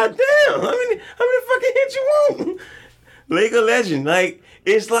 Like, goddamn, how many fucking hits you want? Laker legend, like,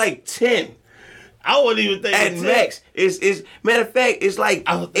 it's like 10. I wouldn't even think at max. It's matter of fact, it's like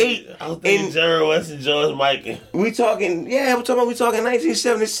I was 8. thinking Jerry West and George Mikan. We talking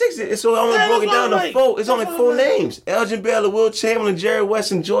 1976. So I only broke it down to 4. It's only 4 names: Elgin Baylor, Will Chamberlain, Jerry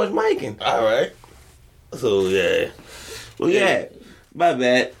West, and George Mikan. All right. So yeah. Well, yeah. My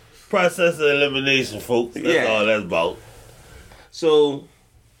bad. Process of elimination, folks. That's all that's about. So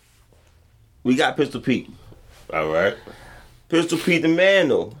we got Pistol Pete. All right. Pistol Pete the man,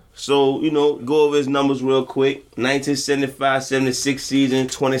 though. So, go over his numbers real quick. 1975-76 season,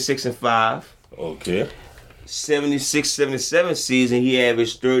 26-5. Okay. 76-77 season, he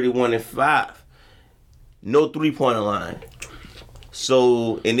averaged 31-5. No 3-pointer line.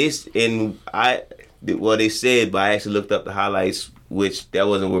 So, they said, but I actually looked up the highlights, which that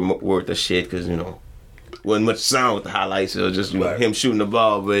wasn't worth a shit because, wasn't much sound with the highlights. It was just him shooting the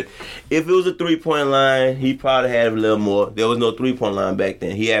ball. But if it was a 3-point line, he probably had a little more. There was no 3-point line back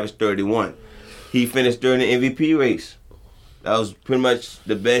then. He averaged 31. He finished during the MVP race. That was pretty much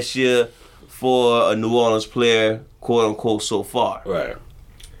the best year for a New Orleans player, quote unquote, so far. Right.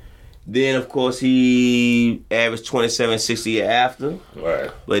 Then, of course, he averaged 27-6 a year after.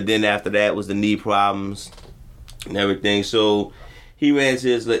 Right. But then after that was the knee problems and everything. So he ran into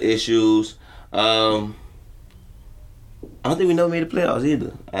his little issues. I don't think we never made the playoffs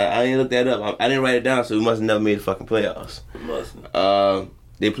either. I didn't look that up. I didn't write it down, so we must have never made the fucking playoffs.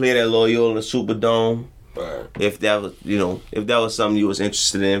 They played at Loyola in the Superdome. Right. If that was something you was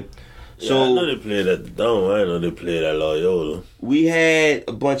interested in. So I know they played at the Dome. I didn't know they played at Loyola. We had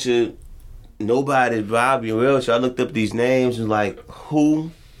a bunch of nobody, Bobby and real. So I looked up these names and like, who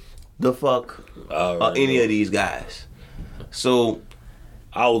the fuck are any of these guys? So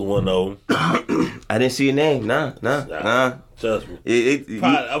I was one of them. I didn't see a name. Nah. Trust me.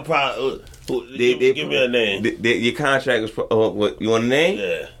 I'm probably. Give me a name. Your contract was. What you want a name?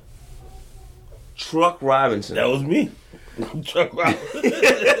 Yeah. Truck Robinson. That was me. Truck Robinson.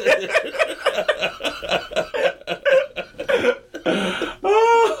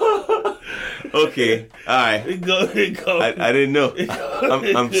 Okay. All right. Go. I didn't know.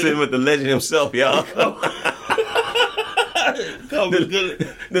 I'm sitting with the legend himself, y'all.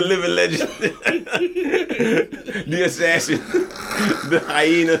 The living legend, the assassin, the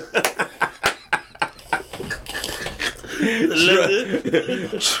hyena,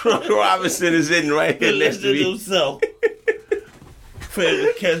 Truck Robinson is sitting right here next to me. Himself.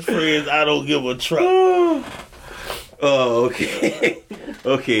 Favorite catchphrase: I don't give a truck. Oh, okay,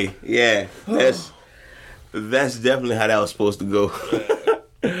 okay, yeah, that's definitely how that was supposed to go.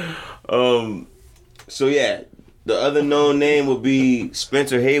 So yeah. The other known name would be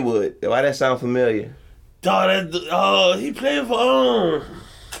Spencer Haywood. Why that sound familiar? He played for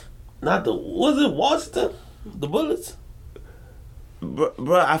was it Washington? The Bullets?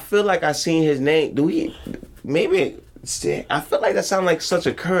 Bruh, I feel like I seen his name. I feel like that sounds like such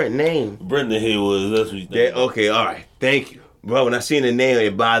a current name. Brendan Haywood, that's what you think. Okay, all right. Thank you. Bro, when I seen the name,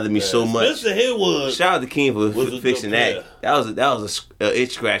 it bothered me so much. Spencer Haywood. Shout out to King for fixing that. That was a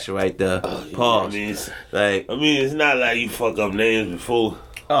itch scratcher right there. Pause. It's not like you fuck up names before.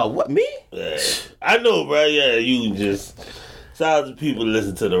 Oh, what, me? Yeah. I know, bro. Yeah, you just. Shout out to people who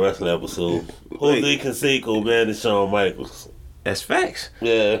listen to the wrestling episode. Jose Canseco, man, and Shawn Michaels. That's facts.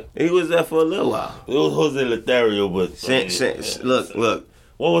 Yeah. He was there for a little while. It was Jose Lothario, but. Look.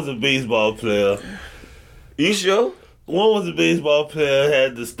 One was a baseball player. You sure? One was a baseball player,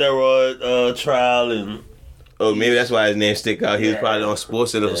 had the steroid trial, and oh, maybe that's why his name stick out. He was probably on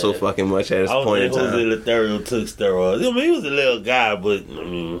SportsCenter for so fucking much at this point in time. Jose Lothario took steroids. I mean, he was a little guy, but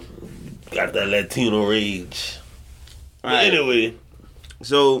got that Latino rage. Right. Anyway,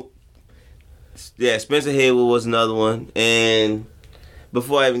 so yeah, Spencer Haywood was another one, and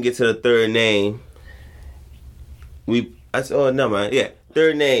before I even get to the third name,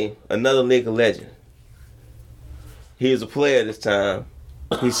 third name, another Laker legend. He was a player this time.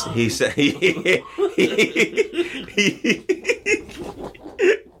 He's a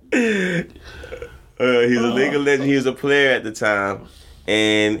Laker legend. He was a player at the time,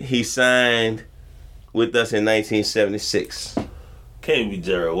 and he signed with us in 1976. Can't be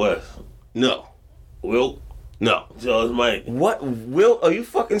Jerry West. No. Wilt? No. George Mike. What? Wilt? Are you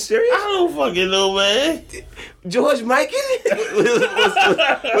fucking serious? I don't fucking know, man. George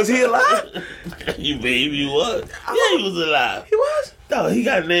Mikan? was he alive? You baby, he was. Yeah, he was alive. He was? No, he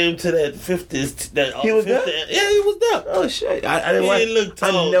got named to that 50th. He was there? Yeah, he was there. Oh, shit. I didn't watch. Look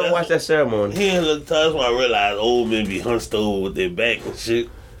tall. I never watched that ceremony. He didn't look tall. That's when I realized old men be hunched over with their back and shit.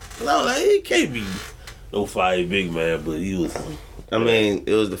 No, like, he can't be no fire big man, but he was. I mean,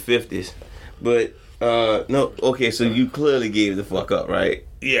 it was the 50s. But, no, okay, so you clearly gave the fuck up, right?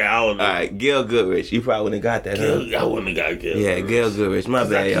 Yeah, I don't know. All right, Gail Goodrich. You probably wouldn't have got that. I wouldn't have got Gail. Yeah, Gail Goodrich. My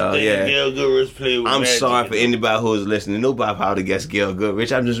bad, y'all. Yeah, Gail Goodrich played with I'm Magic sorry for anybody who's listening. Nobody probably guessed Gail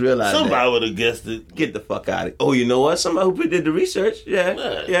Goodrich. I just realized somebody would have guessed it. Get the fuck out of it. Oh, you know what? Somebody who did the research.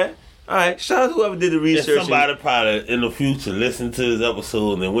 Yeah. All right, shout out to whoever did the research. And somebody probably in the future listened to this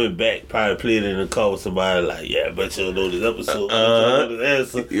episode and then went back, probably played it in the car with somebody like, yeah, I bet you'll know this episode. I know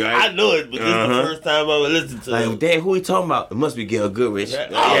this answer. Right. I know it, but this is the first time I ever listened to it. Like, damn, who he talking about? It must be Gail Goodrich. Yeah.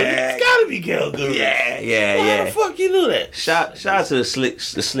 Oh, it's gotta be Gail Goodrich. Yeah. How the fuck you knew that? Shout out to the slick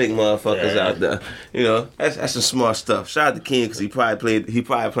motherfuckers out there. You know, that's some smart stuff. Shout out to King because he probably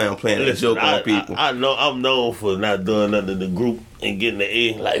planned on playing a joke on people. I know I'm known for not doing nothing in the group and getting the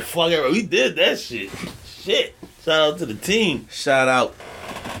A. Like, fuck it, we did that shit. Shit. Shout out to the team. Shout out.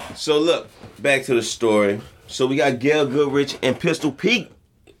 So look, back to the story. So we got Gail Goodrich and Pistol Pete.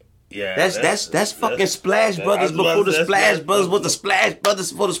 Yeah, that's fucking Splash Brothers before the Splash Brothers was the Splash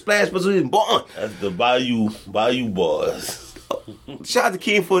Brothers before the Splash Brothers was even born. That's the Bayou Boys. Shout out to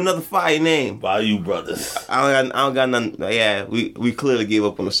King for another fire name. Bayou Brothers. I don't got nothing. Yeah, we clearly gave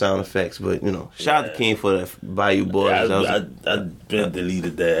up on the sound effects, but you know, shout out to King for the Bayou Boys. Yeah, I been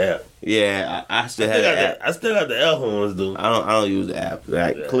deleted that app. Yeah, I still have the app. I still got the L horns, dude. I don't use the app.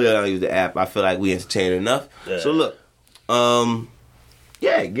 Like, clearly I don't use the app. I feel like we entertained enough. Yeah. So look,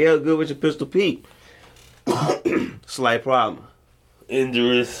 Gail Goodrich and Pistol Pete. Slight problem.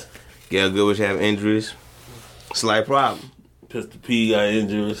 Injuries. Gail Goodrich have injuries. Slight problem. Pistol P got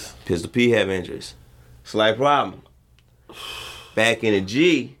injuries. Pistol P have injuries. Slight problem. Back in the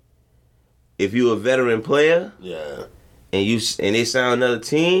G, if you a veteran player, and they sign another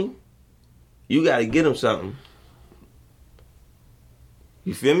team, you got to get them something.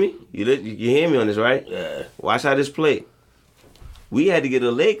 You feel me? You hear me on this, right? Yeah. Watch how this play. We had to get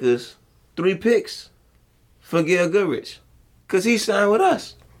the Lakers 3 picks for Gail Goodrich because he signed with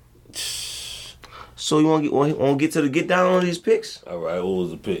us. So you want to get down on these picks? All right, what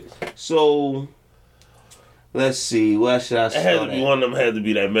was the pick? So let's see. What should I start? One of them had to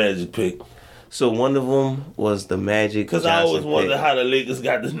be that Magic pick. So one of them was the Magic. Because I always wondered how the Lakers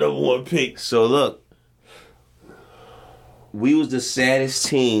got the #1 pick. So look, we was the saddest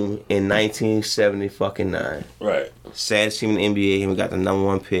team in 1979. Right. Saddest team in the NBA, and we got the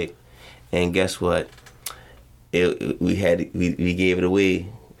 #1 pick. And guess what? We gave it away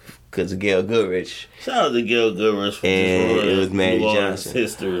because of Gail Goodrich. Shout out to Gail Goodrich. And it was Magic Johnson.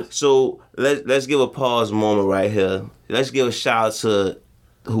 History. So let's give a pause moment right here. Let's give a shout out to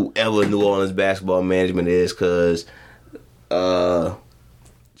whoever New Orleans basketball management is, because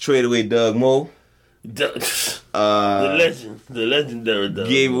trade away Doug Moe. The legendary Doug.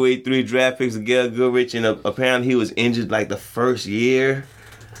 Gave away 3 draft picks to Gail Goodrich, and apparently he was injured like the first year.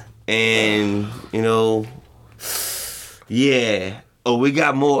 And, you know, yeah. Oh, we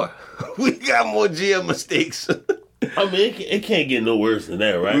got more. We got more GM mistakes. I mean, it can't get no worse than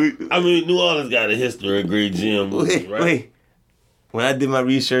that, right? New Orleans got a history of great GM moves, right? Wait. When I did my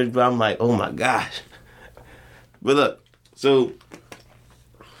research, I'm like, oh my gosh. But look, so,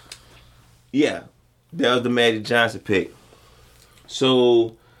 yeah, that was the Magic Johnson pick.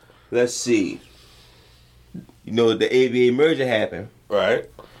 So, let's see. You know, the ABA merger happened. Right.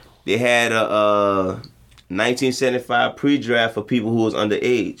 They had a 1975 pre-draft for people who was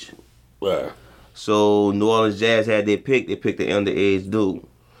underage. Right. So New Orleans Jazz had their pick. They picked the underage dude.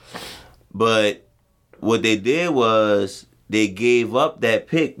 But what they did was they gave up that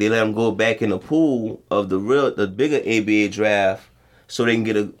pick. They let him go back in the pool of the bigger ABA draft so they can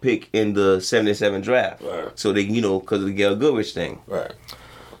get a pick in the 77 draft. Right. So they, because of the Gail Goodrich thing. Right.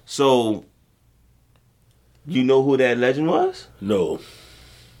 So, you know who that legend was? No.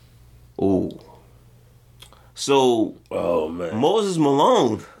 Ooh. So, oh man, Moses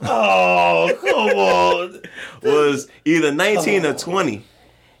Malone. Oh, come on. Was either 19 or 20.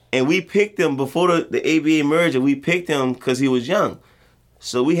 And we picked him before the ABA merger. We picked him because he was young.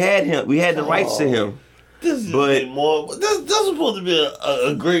 So we had him. We had the rights to him. This is more. This was supposed to be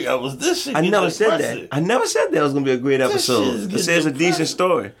a great episode. This shit. I never said that. I never said that was gonna be a great episode. I said it's a decent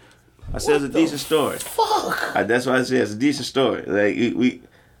story. I said it's a decent story. Fuck. That's why I said it's a decent story. Like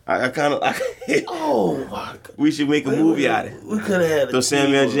I kind of. Oh my God. We should make a movie out of it. We could have had. Throw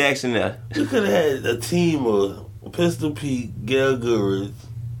Samuel Jackson there. We could have had a team of Pistol Pete, Gail Goodrich,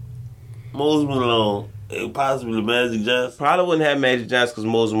 Moses Malone, and possibly Magic Johnson. Probably wouldn't have Magic Johnson because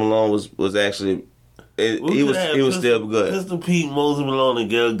Moses Malone was actually. He was still good. Pistol Pete, Moses Malone, and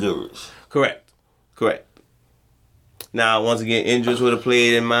Gail Goodrich. Correct. Now, once again, injuries would have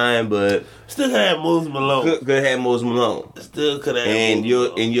played in mind, but still could have Moses Malone. Could have Moses Malone. Still could have. And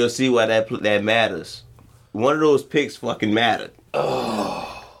you'll see why that matters. One of those picks fucking mattered.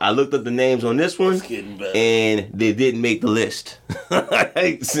 Oh. I looked up the names on this one, and they didn't make the list.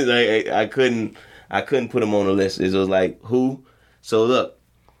 I couldn't put them on the list. It was like, who? So look,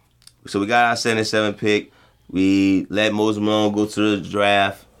 we got our 77 pick. We let Moses Malone go to the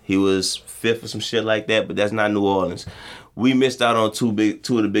draft. He was 5th or some shit like that, but that's not New Orleans. We missed out on two of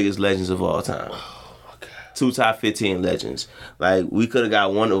the biggest legends of all time. Oh my God. 2 top 15 legends. Like, we could have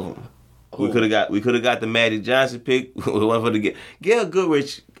got one of them. We could have got the Magic Johnson pick. One for the Gail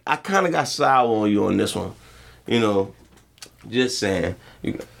Goodrich. I kind of got sour on you on this one. You know, just saying.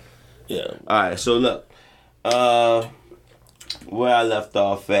 Yeah. All right. So look, where I left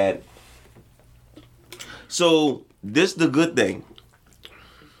off at. So this the good thing.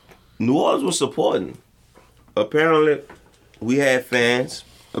 New Orleans was supporting. Apparently, we had fans.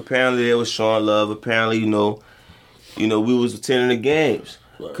 Apparently, there was showing love. Apparently, you know, we was attending the games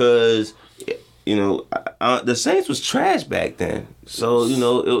because, you know, the Saints was trash back then. So you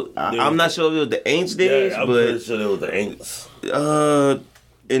know, I'm not sure if it was the Aints days, I'm but pretty sure it was the Aints.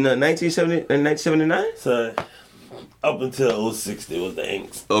 In the 1979. So up until 06, it was the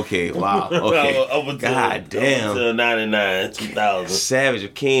Aints. Okay, wow. Okay. Up until, God damn. Up until 99, 2000. Savage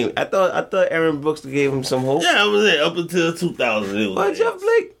Akeem. I thought Aaron Brooks gave him some hope. Yeah, I was there. Up until 2000, it was. But Jeff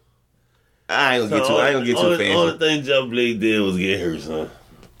Blake. I ain't gonna get too fancy. The only thing Jeff Blake did was get hurt, son.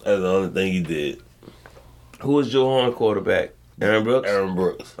 That's the only thing he did. Who was Joe Horn quarterback? Aaron Brooks. Aaron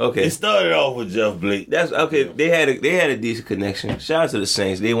Brooks. Okay. It started off with Jeff Blake. That's okay. They had a decent connection. Shout out to the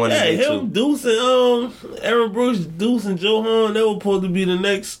Saints. They won the game too. Deuce and Aaron Brooks, Deuce and Joe Horn, they were supposed to be the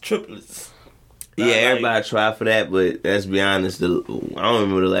next triplets. Yeah, everybody tried for that, but let's be honest, I don't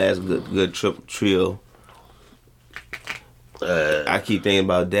remember the last good triple trio. I keep thinking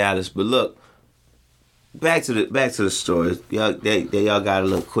about Dallas, but look, back to the story. Y'all got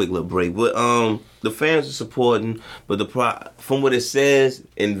a quick little break, but the fans are supporting, but from what it says,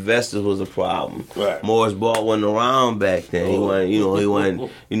 investors was a problem. Right. Morris Ball wasn't around back then. He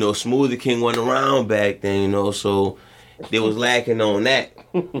wasn't, Smoothie King wasn't around back then, so they was lacking on that.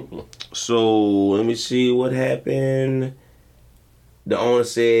 So let me see what happened. The owner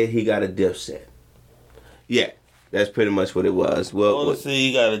said he got a Dipset. Yeah. That's pretty much what it was. Well, honestly,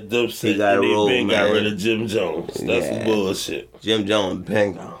 he got a Dipset. He got a roll, man. Got rid of Jim Jones. That's some bullshit. Jim Jones,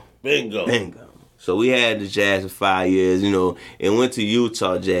 bingo. So we had the Jazz for 5 years, and went to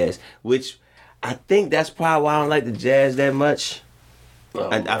Utah Jazz, which I think that's probably why I don't like the Jazz that much.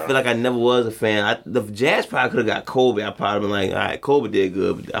 I feel like I never was a fan. The Jazz probably could have got Kobe. I probably been like, all right, Kobe did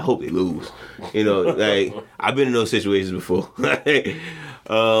good, but I hope they lose. Like I've been in those situations before.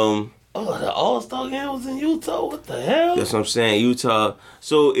 The All-Star game was in Utah. What the hell? That's what I'm saying, Utah.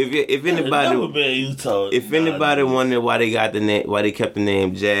 So if anybody, never been Utah. If anybody wondered why they got the name, why they kept the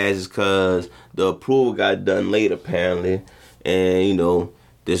name Jazz, is because the approval got done late apparently, and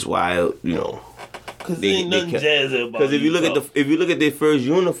that's why because there ain't nothing jazzy about. Because if you look at their first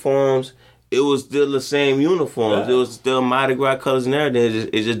uniforms, it was still the same uniforms. Yeah. It was still Mardi Gras colors and everything.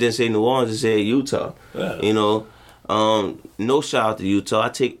 It just didn't say New Orleans. It said Utah. Yeah. No shout out to Utah. I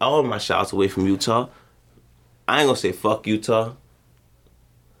take all of my shouts away from Utah. I ain't gonna say fuck Utah,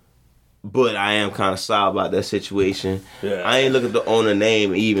 but I am kind of sour about that situation. Yeah. I ain't look at the owner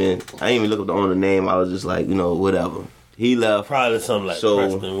name even. I ain't even look at the owner name. I was just like, whatever. He left. Probably something like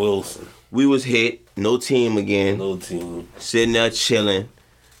Preston Wilson. We was hit. No team again. No team. Sitting there chilling,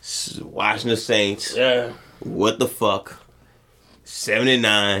 watching the Saints. Yeah. What the fuck?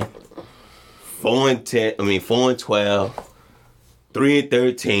 79. 4-10. 4-12.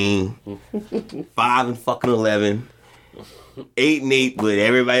 3-13. 5-11. 8-8, but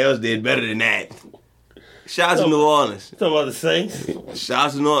everybody else did better than that. Shout out to New Orleans. Talking about the Saints? Shout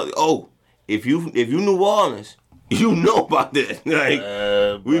out to New Orleans. Oh, if you New Orleans, you know about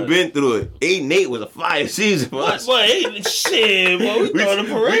that. We've been through it. 8-8 was a fire season for us. Boy, shit, boy, we throwing a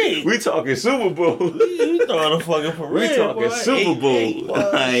parade. We talking Super Bowl. We throwing a fucking parade. We talking Super Bowl.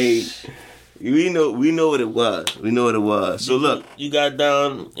 We know what it was. We know what it was. So look, you got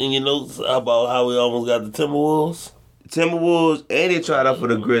down in your notes about how we almost got the Timberwolves. And they tried out for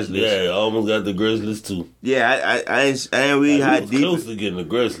the Grizzlies. Yeah, almost got the Grizzlies too. Yeah, I didn't read how deep. Close to getting the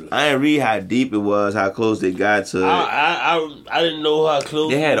Grizzlies. I didn't read how deep it was, how close they got to. I didn't know how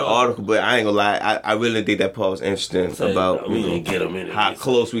close. They had an article, but I ain't gonna lie. I really didn't think that part was interesting about we didn't get them in it. How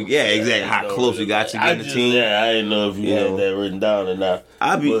close we? Yeah, exactly. How close we got to get the team. Yeah, I didn't know if you had that written down or not.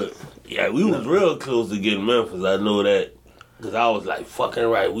 Yeah, we was real close to getting Memphis. I know that because I was like, fucking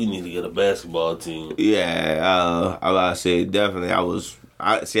right, we need to get a basketball team. Yeah, I say definitely.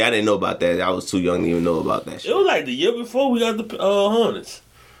 I didn't know about that. I was too young to even know about that shit. It was like the year before we got the Hornets.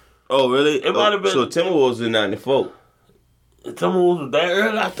 Oh, really? It might have been. So Timberwolves in '94. Timberwolves was that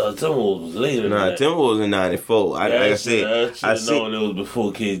early? I thought Timberwolves was later. Nah, Timberwolves was in 94. Like I said, I known it was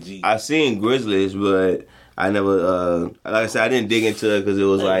before KG. I seen Grizzlies, but I never, like I said, I didn't dig into it because it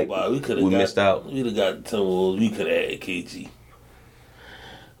was we missed out. We'd have got Timberwolves. We could have had KG.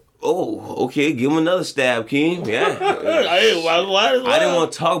 Oh, okay. Give him another stab, King. Yeah. Why? I didn't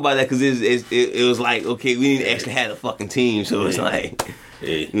want to talk about that because it was like, okay, we didn't actually have a fucking team, so it's like,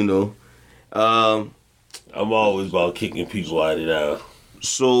 you know. I'm always about kicking people out of it.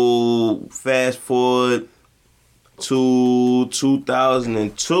 So fast forward to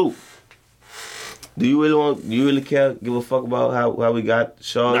 2002. Do you really care? Give a fuck about how we got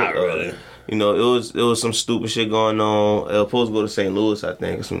Charlotte? Not really. You know, it was some stupid shit going on. It was supposed to go to St. Louis, I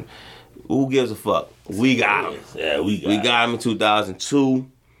think. Who gives a fuck? We got him. Yeah, we got him in 2002.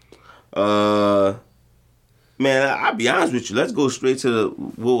 Man, I'll be honest with you. Let's go straight to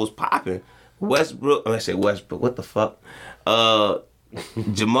what was popping. Westbrook. I say Westbrook. What the fuck?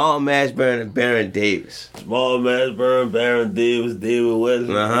 Jamal Mashburn and Baron Davis. Jamal Mashburn, Baron Davis, David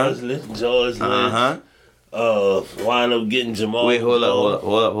Wesley, George Lynch. Wind up getting Jamal. Wait, hold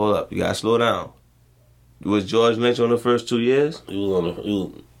up. You gotta slow down. Was George Lynch on the first 2 years? He was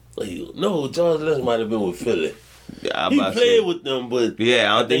on no, George Lynch might have been with Philly. Yeah, he played with them, but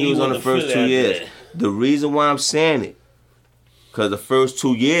yeah, I don't think he was on the first 2 years. That. The reason why I'm saying it, because the first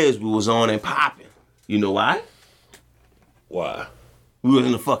 2 years we was on and popping. You know why? Why? We was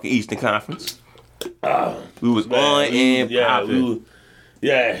in the fucking Eastern Conference. We was on and popping.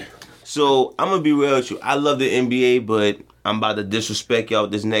 Yeah. So I'm gonna be real with you. I love the NBA, but I'm about to disrespect y'all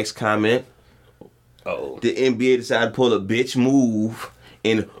with this next comment. Oh. The NBA decided to pull a bitch move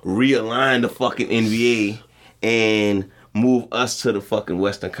and realign the fucking NBA and move us to the fucking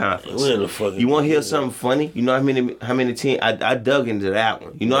Western Conference. We're in the fucking. You want to hear something funny? You know how many teams? I dug into that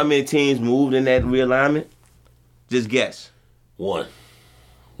one. You know how many teams moved in that realignment? Just guess. 1.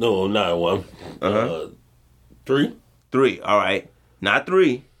 No, not 1. 3. 3. All right, not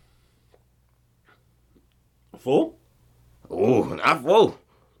 3. 4. Oh, not 4.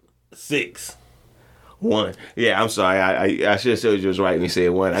 6. 1. Yeah, I'm sorry. I should have said you was right when you said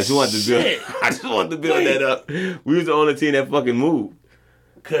 1. I just wanted to build that up. We was the only team that fucking moved.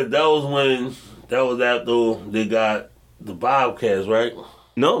 Cause that was after they got the Bobcats, right?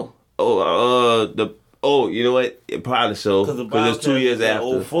 No. You know what? Probably so. Because it was 2 years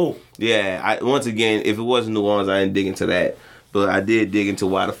after. 04. Yeah. Once again, if it wasn't New Orleans, I didn't dig into that. But I did dig into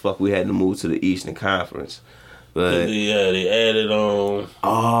why the fuck we had to move to the Eastern Conference. But they added on.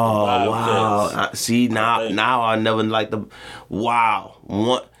 Oh wow! See now I never liked the. Wow.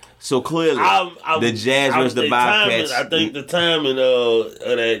 So clearly the Jazz versus the Bobcats. I think the timing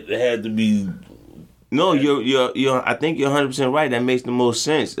that had to be. No, you're. I think you're 100% right. That makes the most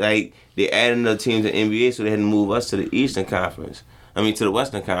sense. Like they added another team to the NBA, so they had to move us to the Eastern Conference. I mean to the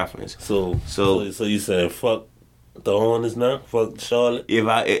Western Conference. So you saying fuck the Hornets now? Fuck Charlotte? If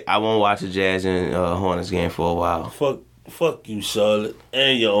I won't watch the Jazz and Hornets game for a while. Fuck you, Charlotte,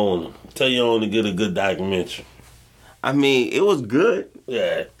 and your owner. Tell your owner to get a good documentary. I mean, it was good.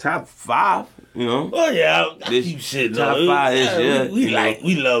 Yeah, top 5. You know. Oh yeah, I keep shitting top 5 this year.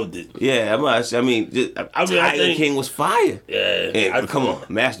 We loved it. Yeah, Tiger King was fire. Yeah, come on,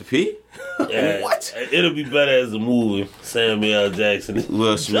 Master P. Yeah, what? It'll be better as a movie. Samuel L. Jackson,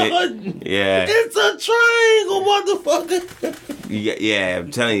 Will Smith. Yeah, it's a triangle, motherfucker. Yeah, I'm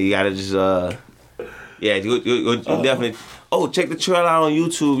telling you, you gotta just you definitely. Oh, check the trailer out on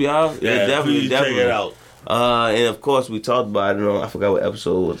YouTube, y'all. Yeah, definitely check it out. And of course we talked about it on, I forgot what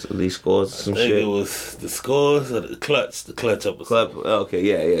episode it was, Elite Scores or some shit. I think it was the Scores or the Clutch episode. Okay,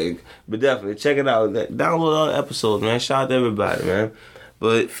 yeah. But definitely check it out. Download all the episodes, man. Shout out to everybody, man.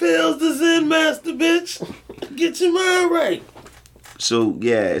 But Phil's the Zen Master, bitch. Get your mind right. So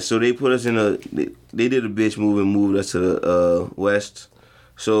they put us in they did a bitch move and moved us to the West.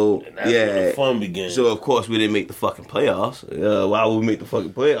 So and that's where the fun began. So of course we didn't make the fucking playoffs. Why would we make the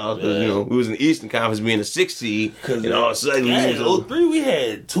fucking playoffs? Because we was in the Eastern Conference being a 6th seed, and all of a sudden in 03 we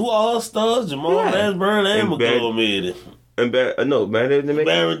had 2 All-Stars, Jamal Mashburn and McGlow made it. And Baron Davis didn't make it.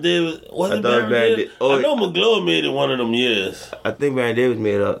 Baron Davis wasn't Baron Davis. I know McGlow made it one of them years. I think Baron Davis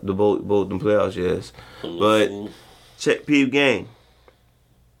made up the both them playoffs years. But check Peep game.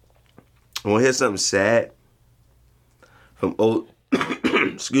 I want to hear something sad from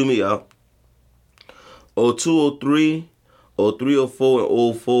excuse me, y'all. 02, 03, 03, 04,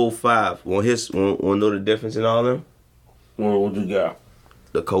 and 04, 05. Want to know the difference in all of them? What you got?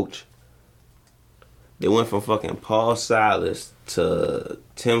 The coach. They went from fucking Paul Silas to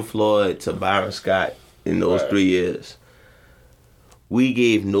Tim Floyd to Byron Scott in those 3 years. we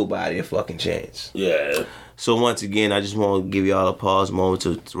gave nobody a fucking chance. Yeah. So once again, I just want to give y'all a pause moment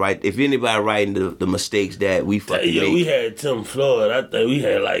to write. If anybody writing the mistakes that we fucking make. We had Tim Floyd. I think we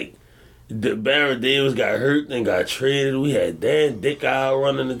had like Baron Davis got hurt and got traded. We had Dan Dickau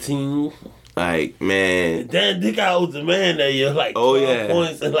running the team. Like, man. Dan Dickau was the man that year, like 12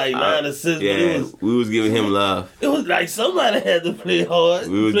 points and like 9 assists. Yeah, we was giving him love. It was like somebody had to play hard.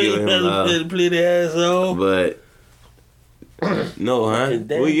 We was giving him love. To play their ass off. But, no, huh?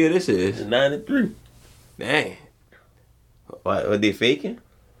 What year this is? 93. Dang. What they faking?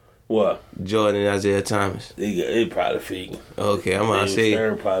 What? Jordan and Isaiah Thomas. They probably faking. Okay, I'm gonna say.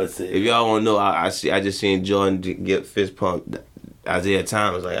 If y'all want to know, I just seen Jordan get fist pumped. Isaiah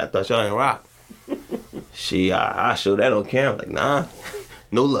Thomas, like, I thought y'all didn't rock. I showed that on camera. Like, nah,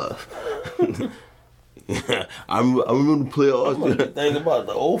 no love. I remember the playoffs. Think about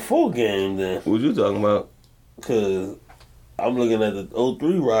the 04 game then. What you talking about? Because I'm looking at the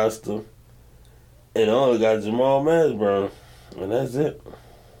 03 roster, and I only got Jamal Mashburn, and that's it.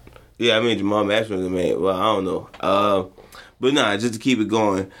 Yeah, I mean, Jamal Mashburn, man. Well, I don't know. But nah, just to keep it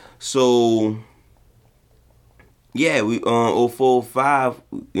going. So, yeah, we 04-05,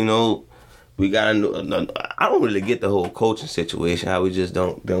 you know, we got I don't really get the whole coaching situation, how we just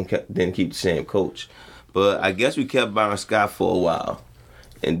didn't keep the same coach. But I guess we kept Byron Scott for a while.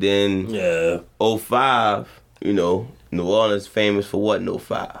 And then 05, you know, New Orleans famous for what in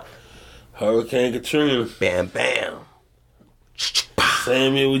 05? Hurricane Katrina. Bam, bam.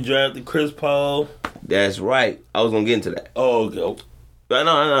 Same year we drafted Chris Paul. That's right. I was going to get into that. Oh, okay. No,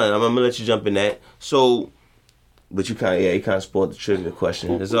 I'm going to let you jump in that. So, but you kind of spoiled the trivia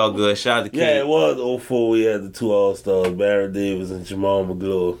question. It's all good. Shout out to King. Yeah, it was 04. We had the 2 All-Stars, Baron Davis and Jamal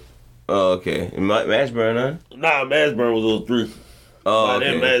McGlory. Oh, okay. And Mashburn, huh? Nah, Mashburn was 03. Oh,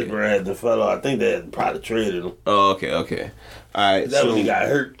 okay. Then Mashburn had the fellow. I think they had probably traded him. Oh, okay. All right. That when he got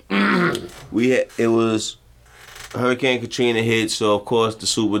hurt. It was Hurricane Katrina hit, so of course the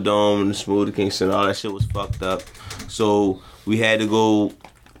Superdome and the Smoothie Kingston, all that shit was fucked up. So the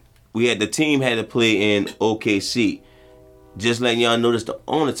team had to play in OKC. Just letting y'all know, this the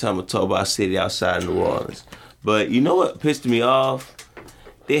only time I talk about a city outside of New Orleans. But you know what pissed me off?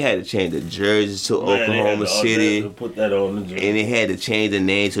 They had to change the jerseys to Oklahoma City. Put that on the jersey. And they had to change the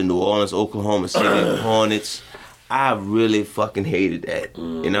name to New Orleans, Oklahoma City Hornets. I really fucking hated that.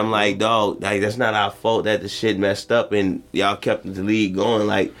 And I'm like, dog, like, that's not our fault that the shit messed up and y'all kept the league going.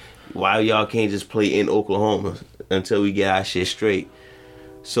 Like, why y'all can't just play in Oklahoma until we get our shit straight?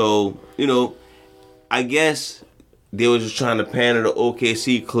 So, you know, I guess they were just trying to pander to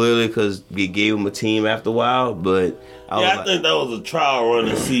OKC clearly because they gave them a team after a while, but I think that was a trial run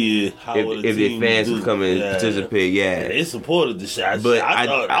to see how if the fans would come and participate. Yeah, they supported the shot. But I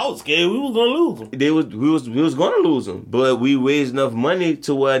was scared we was gonna lose them. We was gonna lose them, but we raised enough money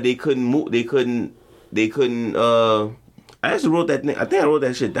to where they couldn't move. They couldn't. I actually wrote that thing. I think I wrote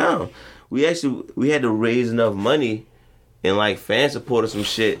that shit down. We had to raise enough money and like fan support or some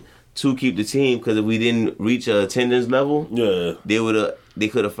shit to keep the team, because if we didn't reach a attendance level, they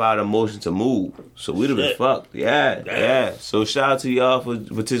could have filed a motion to move. So we'd have been fucked. Yeah. So shout out to y'all for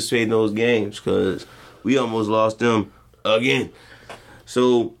participating in those games, because we almost lost them again.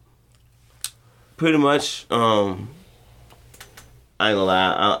 So pretty much, I ain't gonna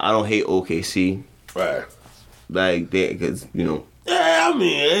lie, I don't hate OKC. Right. Like, because, you know. Yeah, I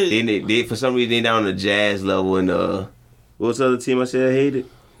mean. They for some reason, they down the Jazz level, and what's the other team I said I hated?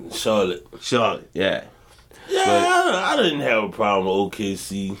 Charlotte, yeah. Yeah, I didn't have a problem with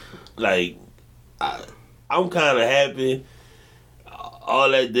OKC. Like, I'm kind of happy all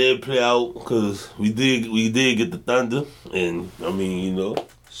that did play out, because we did get the Thunder, and I mean, you know.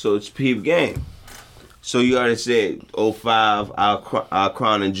 So it's peep game. So you already said 05, our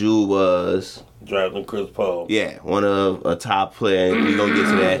crown and jewel was drafting Chris Paul. Yeah, one of a top player. We're gonna get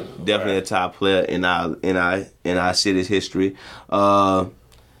to that. Definitely a top player in our city's history.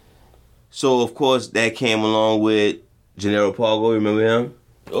 So of course that came along with Jannero Pargo. Remember him?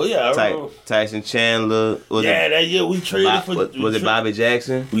 Oh yeah, I remember. Tyson Chandler. That year we traded for. Was it Bobby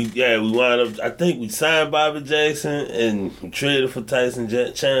Jackson? We wound up. I think we signed Bobby Jackson and we traded for Tyson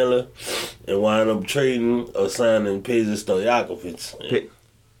Chandler, and wound up trading or signing Peja Stojakovic.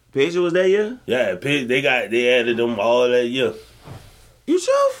 Peja was that year? Yeah, they added them all that year. You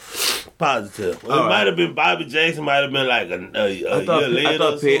sure? Positive. Well, it might have been Bobby Jackson. Might have been like a year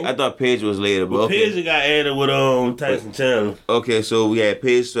later. I thought Page was later, but okay. Page got added with Tyson Chandler. Okay, so we had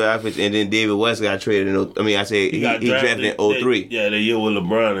Page Stojakovic, and then David West got traded in. He drafted in 03. Yeah, the year with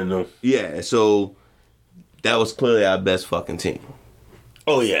LeBron and them. Yeah, so that was clearly our best fucking team.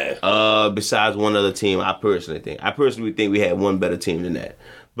 Oh yeah. Besides one other team, I personally think we had one better team than that.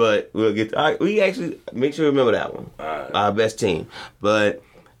 But we'll get. We actually make sure you remember that one. Our best team. But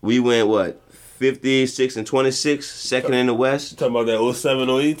we went what 56-26, second in the West. Talking about that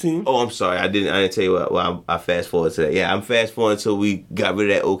 07-08 team? Oh, I'm sorry. I didn't tell you what. I fast forward to that. Yeah, I'm fast forward until we got rid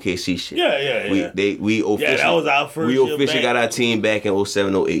of that OKC shit. Yeah. We officially, that was our first. We officially got our team back in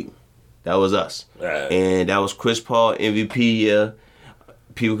 07-08. That was us. Right. And that was Chris Paul MVP year.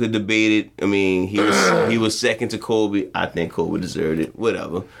 People could debate it. I mean, he was second to Kobe. I think Kobe deserved it.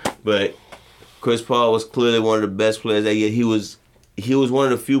 Whatever. But Chris Paul was clearly one of the best players that year. He was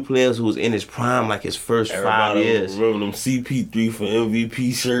one of the few players who was in his prime, like his first 5 years. Remember them CP3 for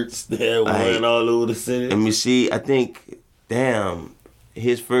MVP shirts that went all over the city? Let me see. I think,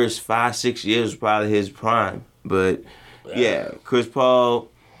 his first 5-6 years was probably his prime. But yeah, Chris Paul.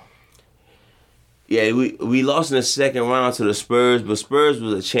 Yeah, we lost in the second round to the Spurs, but Spurs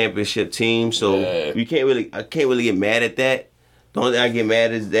was a championship team, so I can't really get mad at that. The only thing I get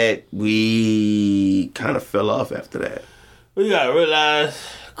mad is that we kind of fell off after that. We gotta realize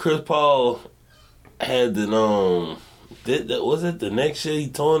Chris Paul had the was it the next year he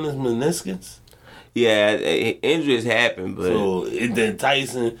torn his meniscus? Yeah, injuries happen, but so then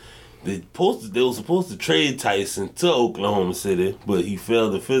Tyson, they were supposed to trade Tyson to Oklahoma City, but he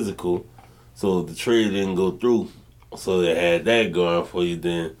failed the physical. So the trade didn't go through. So they had that going for you.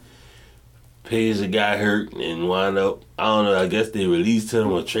 Then Page got hurt and wound up, I don't know, I guess they released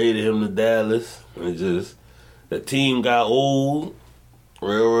him or traded him to Dallas. And just, the team got old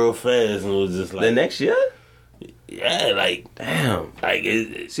real fast. And it was just like. The next year? Yeah, like. Damn. Like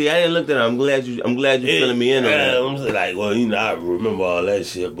see, I didn't look at it. I'm glad you filling me in on that. I'm just like, well, I remember all that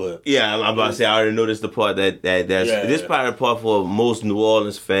shit, but. Yeah, I'm about to say, I already noticed the part that's this probably the part for most New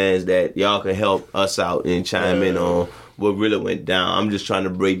Orleans fans that y'all can help us out and chime in on what really went down. I'm just trying to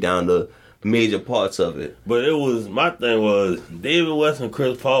break down the major parts of it. But my thing was, David West and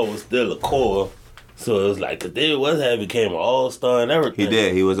Chris Paul was still a core. So it was like, cause David West had became an all-star and everything. He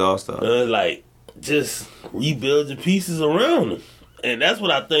did. He was all-star. And it was like, just rebuild your pieces around him. And that's what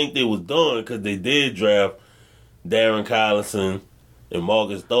I think they was doing, because they did draft Darren Collison and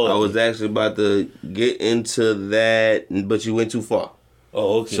Marcus Thornton. I was actually about to get into that, but you went too far.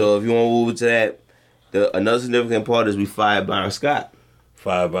 Oh, okay. So if you want to move to that, another significant part is we fired Byron Scott.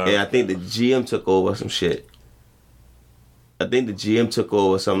 And I think the GM took over some shit. I think the GM took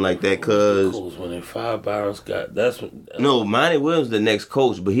over something like that, cause when they fired Byron Scott, no, Monty Williams the next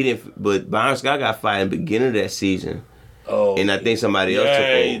coach, but he didn't. But Byron Scott got fired in the beginning of that season. Oh, and I think somebody else took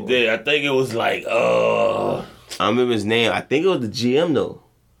over. He did. I think it was like I remember his name. I think it was the GM though.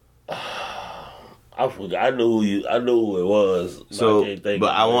 I forgot. I knew who it was. So,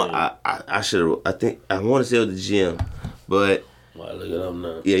 I should have. I think I want to say it was the GM, but I look it up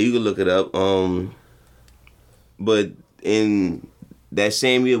now. Yeah, you can look it up. But in that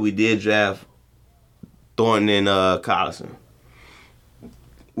same year, we did draft Thornton and Collison,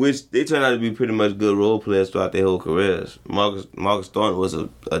 which they turned out to be pretty much good role players throughout their whole careers. Marcus Thornton was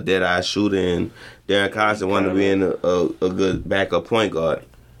a dead-eye shooter, and Darren Collison wanted to be in a good backup point guard.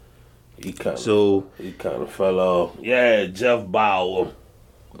 He kind of fell off. Yeah, Jeff Bauer.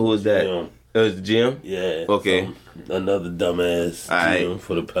 Who was that? It was the GM? Yeah. Okay. Another dumbass GM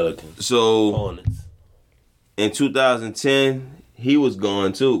for the Pelicans. So, Hornets. In 2010, he was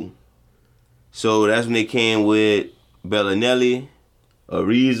gone too. So that's when they came with Bellinelli,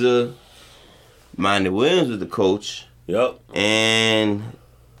 Ariza, Monty Williams was the coach. Yep. And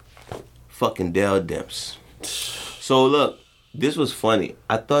fucking Dell Demps. So look, this was funny.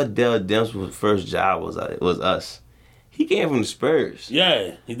 I thought Dell Demps' first job was us. He came from the Spurs.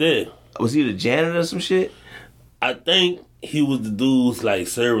 Yeah, he did. Was he the janitor or some shit? I think he was the dudes like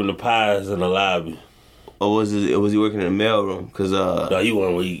serving the pies in the lobby. Or was he working in the mailroom? Cause no, you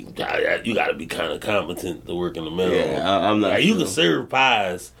weren't. You gotta be kind of competent to work in the mailroom. Yeah, I'm not. Like, you can serve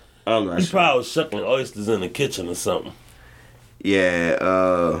pies. I'm not. He probably was shucking oysters in the kitchen or something.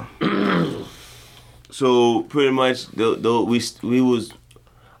 Yeah. So pretty much, we wasn't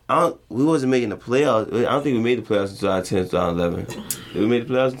making the playoffs. I don't think we made the playoffs in 2010, 2011. Did we make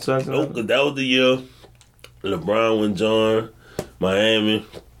the playoffs in 2011? Nope, that was the year LeBron went joined Miami,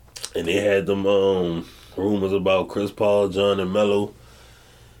 and they had them rumors about Chris Paul, John, and Melo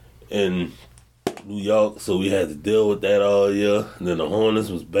in New York, so we had to deal with that all year. And then the Hornets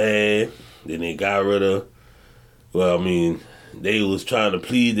was bad. Then they got rid of. Well, I mean, they was trying to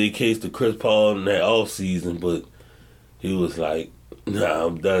plead their case to Chris Paul in that off season, but he was like, "Nah,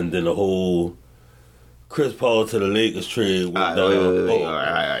 I'm done." Then the whole Chris Paul to the Lakers trade was done. All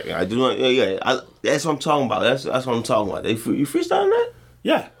right. I do not. Yeah. That's what I'm talking about. That's what I'm talking about. You freestyling that?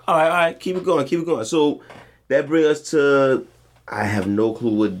 Yeah. All right. Keep it going. So that brings us to, I have no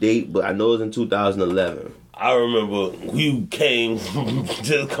clue what date, but I know it's in 2011. I remember we came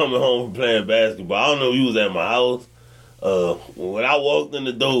just coming home from playing basketball. I don't know if you was at my house. When I walked in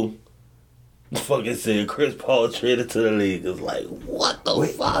the door, fucking said Chris Paul traded to the Lakers. Like, what the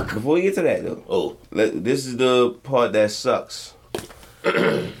fuck? Before we get to that though, this is the part that sucks.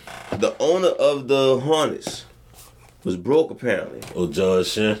 The owner of the Hornets was broke apparently. Oh, George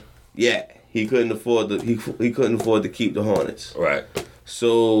Shen. Yeah, he couldn't afford he couldn't afford to keep the Hornets. Right.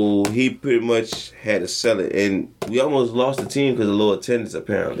 So he pretty much had to sell it, and we almost lost the team because of low attendance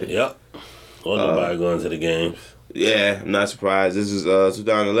apparently. Yep. Or nobody going to the games. Yeah, I'm not surprised. This is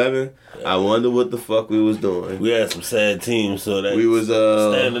 2011. Yeah. I wonder what the fuck we was doing. We had some sad teams, so that we was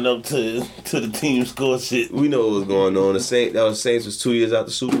standing up to the team score shit. We know what was going on. The Saints was 2 years out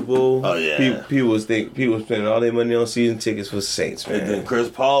the Super Bowl. Oh yeah. People was spending all their money on season tickets for Saints, man. And then Chris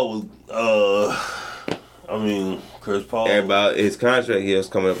Paul was Chris Paul. About his contract year was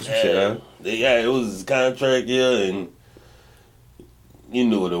coming up with some shit, huh? Yeah, it was his contract year, and you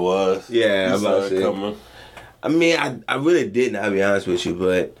knew what it was. Yeah, I'm about to say. I mean, I really didn't. I'll be honest with you,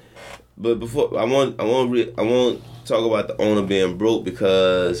 but before I won't talk about the owner being broke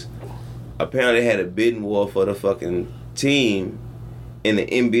because apparently they had a bidding war for the fucking team in the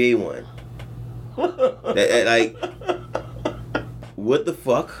NBA one. Like, what the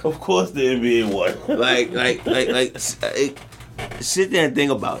fuck? Of course, the NBA won. like, sit there and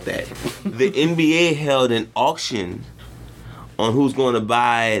think about that. The NBA held an auction on who's going to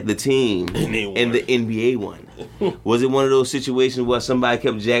buy the team, and the NBA won. Was it one of those situations where somebody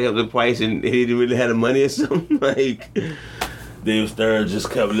kept jacking up the price and they didn't really have the money or something? Like, David Stern just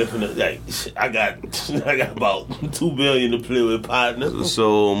kept lifting it. Like, I got about $2 billion to play with, partners.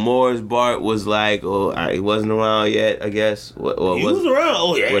 So Morris Bart was like, he wasn't around yet, I guess. He was around.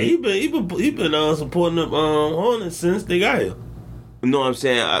 Oh yeah, he been supporting the Hornets since they got here. No, I'm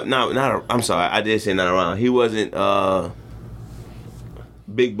saying I'm sorry, I did say not around. He wasn't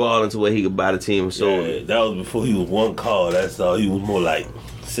big ball into where he could buy the team. So yeah, that was before he was one call. That's all. He was more like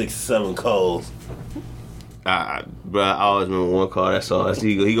 6 or 7 calls. Bro, I always remember one call. That's all.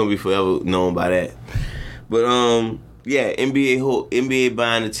 He gonna be forever known by that. But yeah, NBA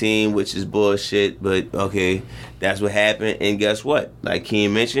buying the team, which is bullshit. But okay, that's what happened. And guess what? Like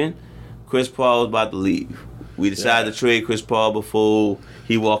Ken mentioned, Chris Paul was about to leave. We decided to trade Chris Paul before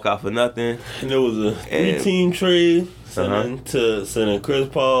he walk out for nothing. And there was a 3-team trade. Sending Chris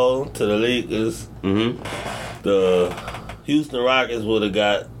Paul to the Lakers. Mm-hmm. The Houston Rockets would have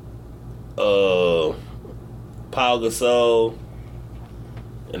got Pau Gasol,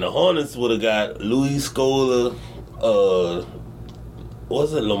 and the Hornets would have got Louis Scola.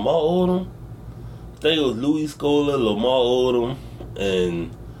 Was it Lamar Odom? I think it was Louis Scola, Lamar Odom,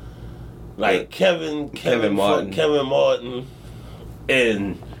 and Kevin Martin,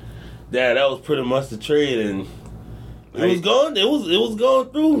 and that was pretty much the trade. And it was going. It was going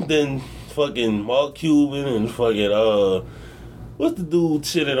through. Then fucking Mark Cuban and fucking what's the dude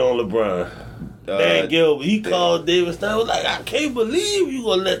shitting on LeBron? Dan Gilbert. He called David Stern. Was like, I can't believe you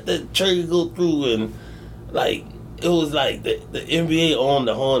gonna let that trade go through. And like, it was like the NBA owned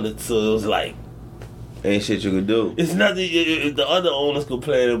the Hornets, so it was like ain't shit you could do. It's nothing. The other owners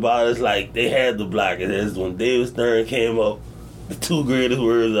complained about it. It's like they had to block it. That's when David Stern came up. The 2 greatest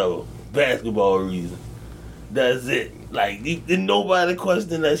words ever: basketball reasons. That's it. Like, didn't nobody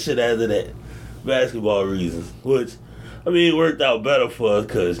question that shit after that. Basketball reasons. Which, I mean, it worked out better for us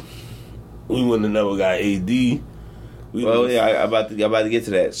because we wouldn't have never got AD. I'm about to get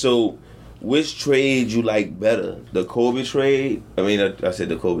to that. So, which trade you like better? The Kobe trade? I mean, I said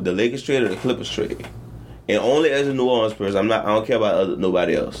the Lakers trade or the Clippers trade? And only as a New Orleans person, I don't care about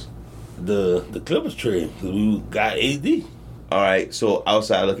nobody else. The Clippers trade, because we got AD. All right, so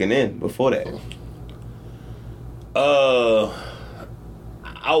outside looking in, before that. I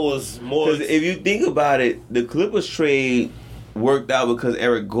was more... Because if you think about it, the Clippers trade worked out because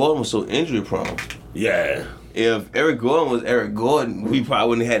Eric Gordon was so injury prone. Yeah. If Eric Gordon was Eric Gordon, we probably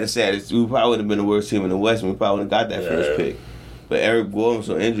wouldn't have had the saddest. We probably would have been the worst team in the West, and we probably wouldn't have got that first pick. But Eric Gordon was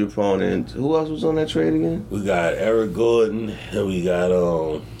so injury prone, and who else was on that trade again? We got Eric Gordon, and we got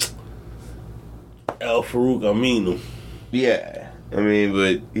Al Farouk Aminu. Yeah, I mean,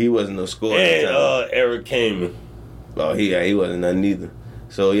 but he wasn't no scorer. And Eric Kaman. Oh, he wasn't nothing either.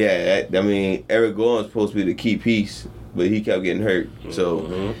 So yeah, I mean, Eric Gordon was supposed to be the key piece, but he kept getting hurt.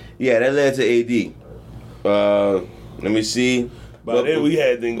 So yeah, that led to AD. Let me see. But then we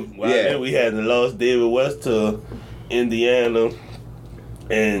had the lost David West to Indiana,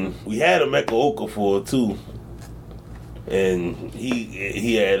 and we had Emeka Okafor too. and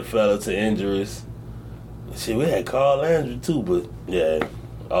he had fell into injuries. Shit, we had Carl Landry too, but yeah,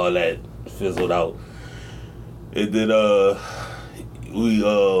 all that fizzled out. It did.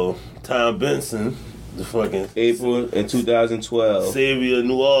 Tom Benson, the fucking April in 2012, savior of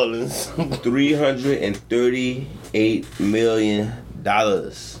New Orleans, $338 million.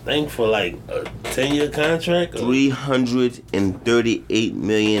 Think for like a 10-year contract. $338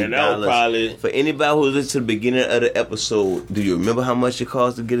 million. And that was probably for anybody who listened to the beginning of the episode. Do you remember how much it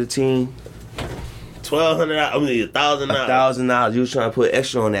cost to get a team? $1,200. I mean, $1,000. $1,000. You was trying to put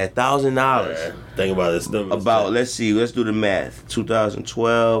extra on that $1,000. Yeah, think about this. Let's see. Let's do the math.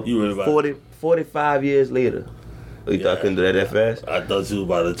 2012. You really about 45 years later. Oh, you thought I couldn't do that fast? I thought you were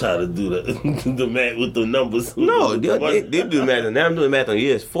about to try to do the math with the numbers. No, they do the math on that. I'm doing math on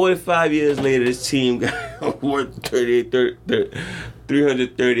years. 45 years later, this team got worth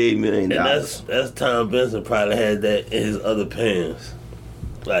 $338 million. And that's Tom Benson probably had that in his other pants.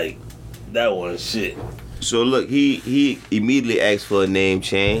 Like, that wasn't shit. So look, he immediately asked for a name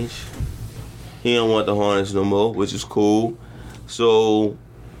change. He don't want the Hornets no more, which is cool. So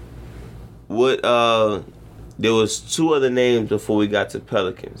what there was two other names before we got to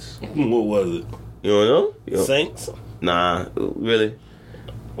Pelicans. What was it? You don't know? Saints? Nah, really?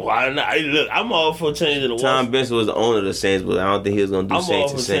 Why not? Hey, look, I'm all for changing the Tom Benson was the owner of the Saints, but I don't think he was gonna do Saints. I'm all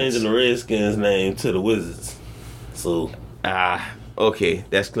for changing the Redskins name to the Wizards. So okay,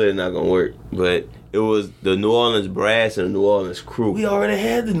 that's clearly not gonna work. But it was the New Orleans Brass and the New Orleans Crew. We already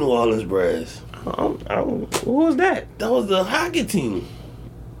had the New Orleans Brass. What was that? That was the hockey team.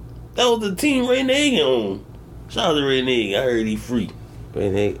 That was the team Ray Nagin owned. Shout out to Ray Nagin. I heard he free. Ray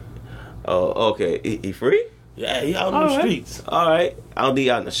Nagin. Oh, okay. He free? Yeah, he out in the streets. All right. I don't think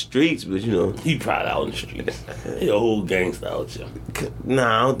out in the streets, but you know. He probably out in the streets. He a whole gangster out here.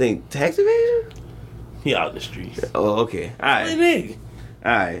 Nah, I don't think tax evasion? He out in the streets. Oh, okay. All right. Ray Nagin.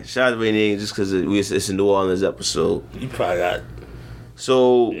 All right. Shout out to Ray Nagin just because it's a New Orleans episode. He probably got...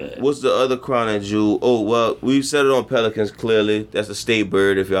 So, what's the other crown and jewel? Oh, well, we said it on Pelicans, clearly. That's a state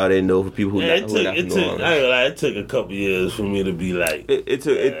bird, if y'all didn't know, for people who not from New Orleans. It took a couple years for me to be like... It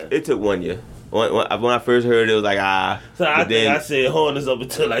took 1 year. When I first heard it, was like, So I think I said Hornets up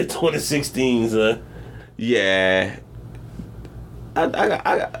until like 2016, son. Yeah. I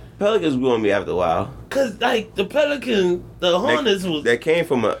got Pelicans grew on me after a while. Cause like the Hornets was... That came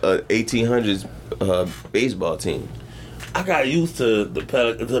from a 1800s baseball team. I got used to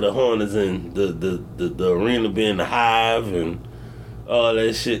the Hornets and the arena being the Hive and all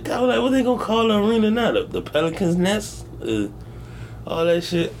that shit. I was like, what they gonna call the arena now? The Pelicans Nest? All that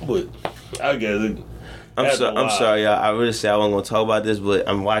shit. But I guess I'm sorry, y'all. I really say I wasn't gonna talk about this, but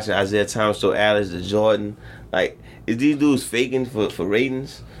I'm watching Isaiah Thomas throw Alex to Jordan. Like, is these dudes faking for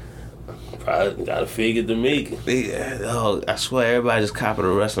ratings? Probably gotta fake it to make it. I swear everybody just copied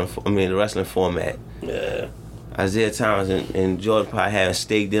the wrestling format. Yeah. Isaiah Thomas and Jordan probably having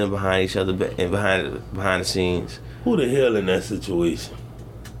steak dinner behind each other and behind the scenes. Who the hell in that situation?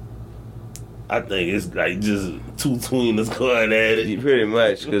 I think it's like just two tweeners going at it. Pretty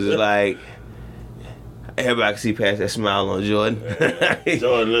much, because it's like everybody can see past that smile on Jordan.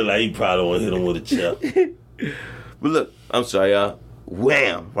 Jordan look like he probably want to hit him with a chip. But look, I'm sorry, y'all.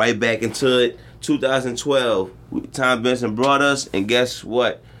 Wham! Right back into it. 2012. Tom Benson brought us, and guess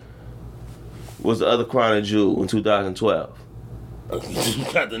what? Was the other crown and jewel in 2012? You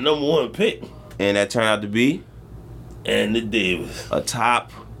got the number one pick. And that turned out to be? Anthony Davis. A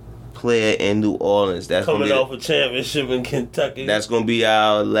top player in New Orleans. That's coming off a championship in Kentucky. That's going to be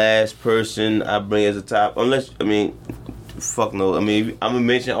our last person I bring as a top. Unless, fuck no. I'm going to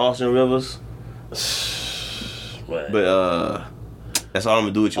mention Austin Rivers. Man. But that's all I'm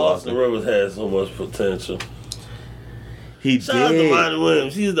going to do with you, Austin Rivers has so much potential. Shout out to Monty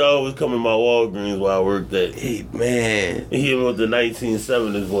Williams. He used to always come in my Walgreens while I worked at. Hey, man. And he with the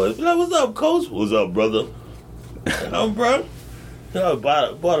 1970s voice. Like, what's up, coach? What's up, brother? Bro. I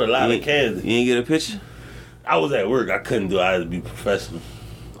bought a lot of candy. You didn't get a picture? I was at work. I couldn't do it. I had to be professional.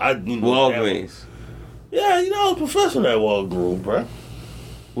 Walgreens. Yeah, I was professional at Walgreens, bro.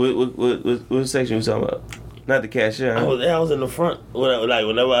 What section you talking about? Not the cashier. Huh? I was in the front. Whenever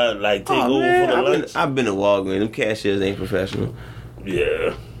I take over for the lunch. I've been to Walgreens. Them cashiers ain't professional.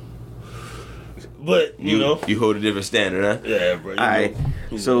 Yeah. But, you know. You hold a different standard, huh? Yeah, bro. All right.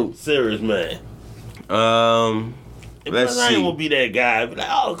 So. Serious, man. Let's see. I ain't gonna be that guy. Be like,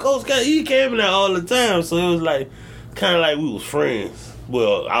 oh, Coach, he came in there all the time. So it was like, kind of like we was friends.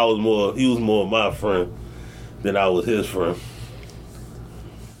 Well, he was more my friend than I was his friend.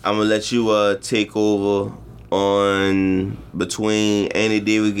 I'm gonna let you take over on between Anthony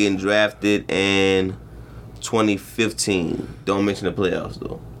Davis getting drafted and 2015. Don't mention the playoffs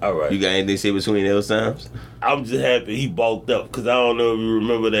though. All right. You got anything to say between those times? I'm just happy he bulked up because I don't know if you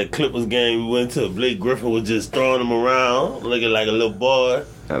remember that Clippers game we went to. Blake Griffin was just throwing him around, looking like a little boy.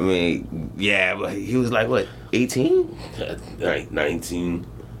 I mean, yeah, but he was like what, 18? Like 19.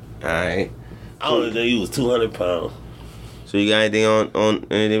 All right. I don't think he was 200 pounds. So you got anything on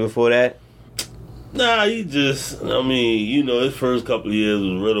anything before that? Nah, he just, I mean, you know, his first couple of years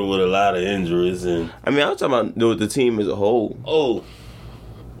was riddled with a lot of injuries. And I mean, I was talking about the team as a whole. Oh.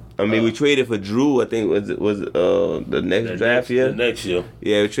 I mean, we traded for Drew, I think, was the next draft year? The next year.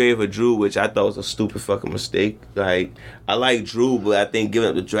 Yeah, we traded for Drew, which I thought was a stupid fucking mistake. Like, I like Drew, but I think giving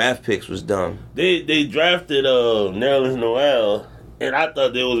up the draft picks was dumb. They drafted Nerlens Noel, and I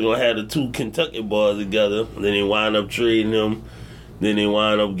thought they was going to have the two Kentucky boys together. And then they wound up trading him. Then they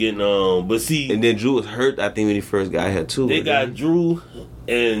wound up getting but see, and then Drew was hurt. I think when he first got here too. They got Drew,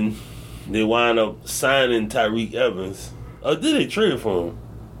 and they wound up signing Tyreke Evans. Or did they trade for him?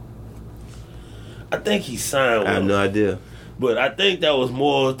 I think he signed. I have no idea. But I think that was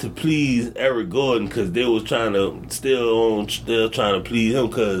more to please Eric Gordon because they was trying to still trying to please him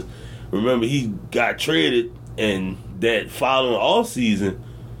because remember he got traded and that following off season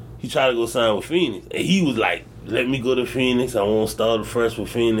he tried to go sign with Phoenix and he was like, let me go to Phoenix. I won't start fresh with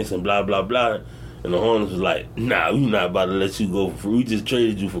Phoenix and blah, blah, blah. And the Hornets was like, nah, we're not about to let you go. We just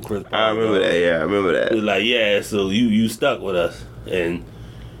traded you for Chris Paul. I remember that, yeah, I remember that. It was like, yeah, so you stuck with us. And,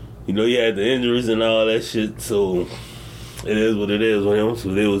 you know, he had the injuries and all that shit. So it is what it is with him. So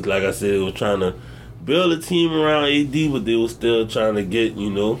they was, like I said, they was trying to build a team around AD, but they was still trying to get,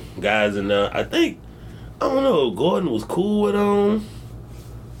 you know, guys in there. I think, I don't know, Gordon was cool with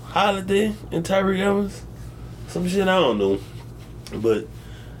Holiday and Tyreke Evans. Some shit I don't know. But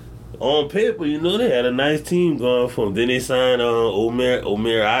on paper, you know, they had a nice team going for them. Then they signed Omer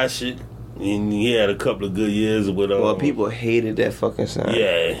Ashik. And he had a couple of good years with well, people hated that fucking sign.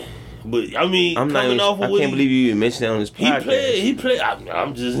 Yeah. But, I mean, I can't believe you even mentioned that on this podcast. He played.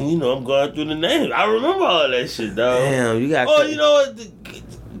 I'm just, you know, I'm going through the names. I remember all that shit, dog. Damn, you got... Oh, you know what?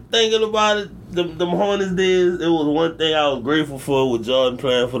 Thinking about it, them Hornets days, it was one thing I was grateful for with Jordan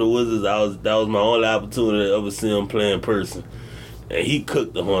playing for the Wizards. That was my only opportunity to ever see him play in person. And he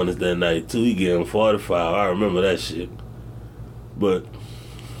cooked the Hornets that night, too. He gave him 45. I remember that shit. But,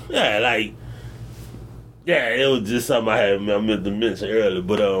 yeah, like, yeah, it was just something I meant to mention earlier.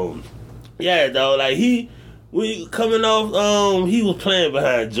 But, yeah, dog, like, coming off, he was playing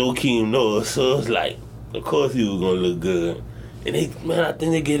behind Joakim Noah, so it's like, of course he was going to look good. And I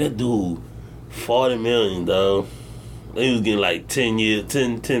think they gave that dude $40 million, dog. They was getting like 10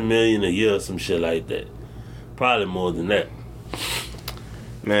 million a year or some shit like that. Probably more than that.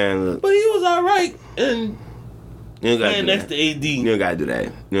 Man, look. But he was alright. And playing next to AD. You don't gotta do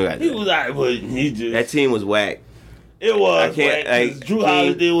that. He was alright, but he just... That team was whack. It was whack. Drew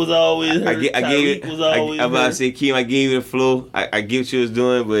Holiday was always hurt. I'm about to say, Keem, I gave you the flow. I get what you was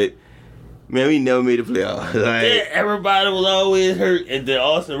doing, but... Man, we never made the playoffs. Like, yeah, everybody was always hurt, and then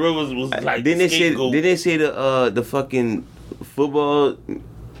Austin Rivers was like didn't they say the fucking football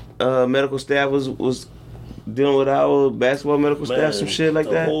medical staff was dealing with our basketball medical staff, some shit like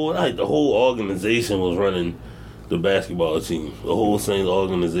that? The whole organization was running the basketball team. The whole Saints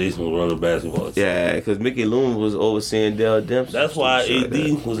organization was running the basketball team. Yeah, because Mickey Loomis was overseeing Dell Dempsey. That's why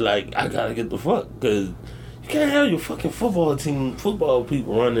AD was like, I gotta get the fuck, because you can't have your fucking football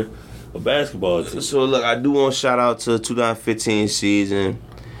people running a basketball team. So look, I do want to shout out to the 2015 season.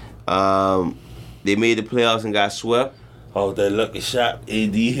 They made the playoffs and got swept. Oh, that lucky shot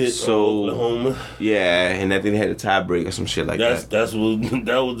AD hit Oklahoma. Yeah, and I think they had a tiebreak or some shit like that. That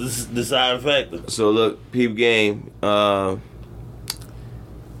was the deciding factor. So look, peep game.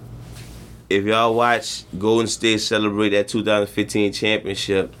 If y'all watch Golden State celebrate that 2015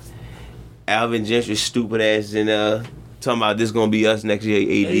 championship, Alvin Gentry's stupid ass in talking about this gonna be us next year,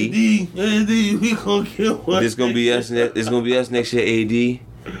 AD, we gonna kill one. This gonna be us. This gonna be us next year, AD.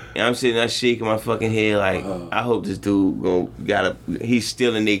 And I'm sitting there shaking my fucking head like, I hope this dude he's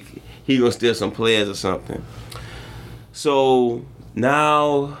gonna steal some players or something. So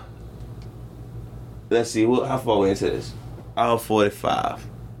now, let's see, how far we into this? Hour 45.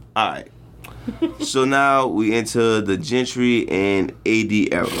 All right. So now we enter the Gentry and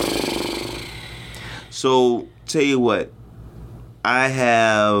AD era. So tell you what, I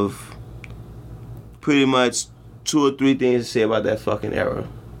have pretty much 2 or 3 things to say about that fucking era.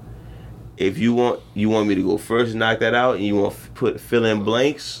 If you want me to go first and knock that out, and you want to fill in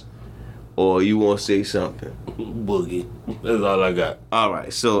blanks, or you want to say something? Boogie. That's all I got. All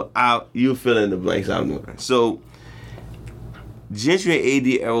right, so you fill in the blanks. I'm doing. So Gentry and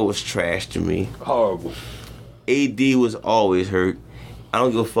AD era was trash to me. Horrible. AD was always hurt. I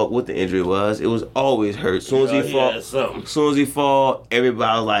don't give a fuck what the injury was. It was always hurt. Soon as he fall,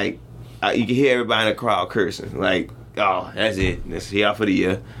 everybody was like, you can hear everybody in the crowd cursing. Like, oh, that's it. He out for the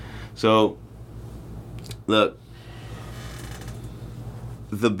year. So, look,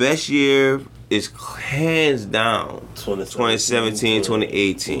 the best year is hands down 2017,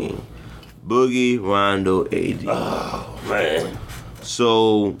 2018. Boogie, Rondo, AD. Oh, man.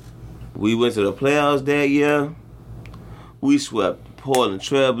 So, we went to the playoffs that year. We swept Portland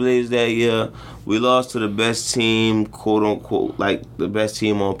Trailblazers that year. We lost to the best team, quote unquote, like the best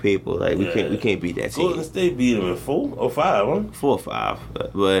team on paper. Like we can't beat that team. Golden State beat them in 4 or 5, huh? 4 or 5.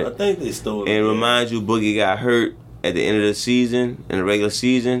 But I think they stole it. And remind you, Boogie got hurt at the end of the season, in the regular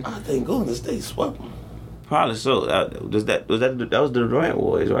season. I think Golden State swept them. Probably so. That was the Durant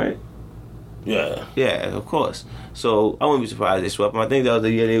Warriors, right? Yeah. Yeah, of course. So I wouldn't be surprised they swept them. I think that was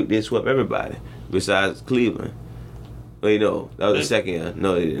the year they swept everybody besides Cleveland. Wait, no, that was the second year.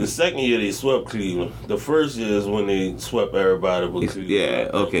 No, they didn't. The second year they swept Cleveland. The first year is when they swept everybody but Cleveland. Yeah,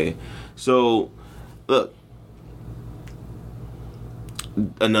 okay. So, look,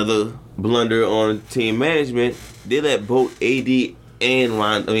 another blunder on team management. They let both AD and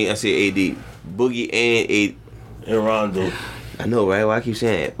Rondo. I say AD, Boogie and Rondo. I know, right? Why I keep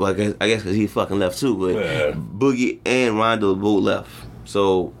saying it? Well, I guess because he fucking left too. But yeah. Boogie and Rondo both left.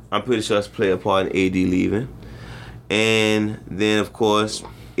 So I'm pretty sure that's play a part in AD leaving. And then, of course,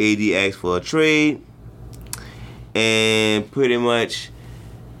 AD asked for a trade. And pretty much,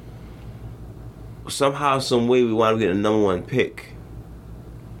 somehow, some way, we wound up getting a number 1 pick.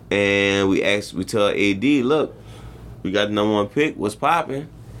 And we tell AD, look, we got the number 1 pick. What's popping?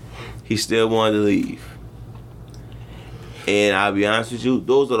 He still wanted to leave. And I'll be honest with you,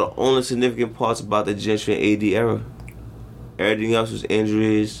 those are the only significant parts about the Gentry and AD era. Everything else was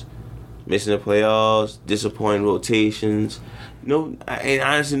injuries, missing the playoffs, disappointing rotations. No, and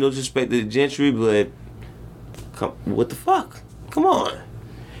honestly, no disrespect to the Gentry, but what the fuck? Come on.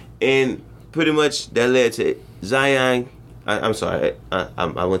 And pretty much that led to Zion. I'm sorry,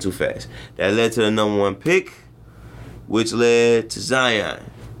 I went too fast. That led to the number 1 pick, which led to Zion.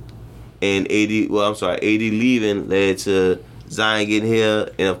 And AD leaving led to Zion getting here,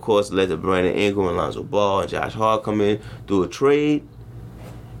 and of course led to Brandon Ingram and Lonzo Ball and Josh Hart come in through a trade.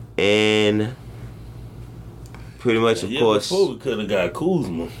 And pretty much, of course, before we could have got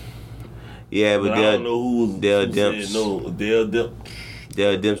Kuzma. Yeah, but I don't know who Dale Demps. No, Dale Demps.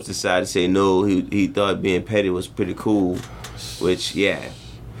 Dale Demps decided to say no. He thought being petty was pretty cool, which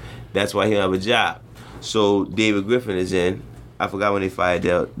that's why he don't have a job. So David Griffin is in. I forgot when they fired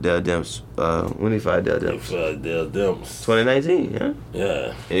Dale Demps. When they fired Dale Demps? They fired Dale Demps. 2019, huh?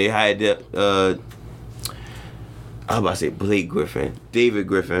 Yeah. And they hired I was about to say Blake Griffin, David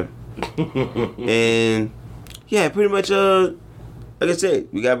Griffin, and pretty much like I said,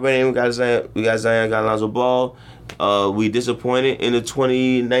 we got Brandon, we got Zion, got Lonzo Ball. We disappointed in the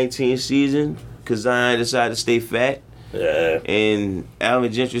 2019 season because Zion decided to stay fat. Yeah. And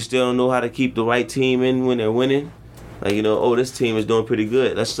Alvin Gentry still don't know how to keep the right team in when they're winning. Like, this team is doing pretty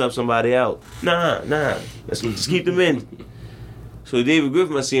good. Let's sub somebody out. Nah. Let's just keep them in. So David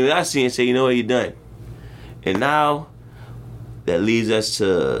Griffin, I see and say, you know what, you're done. And now, that leads us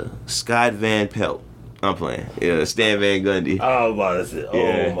to Scott Van Pelt. I'm playing. Yeah, Stan Van Gundy. I was about to say,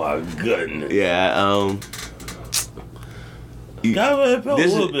 oh my goodness. Yeah, Scott Van Pelt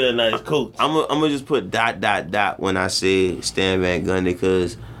would be a nice coach. I'm gonna just put ... when I say Stan Van Gundy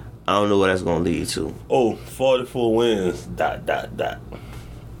because I don't know what that's gonna lead to. 44 wins ...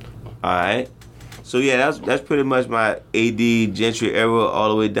 Alright. So that's pretty much my AD Gentry era all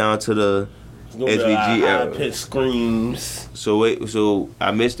the way down to the SVG era. High pitch screams. So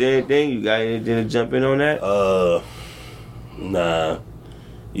I missed anything? You got anything to jump in on that? Nah.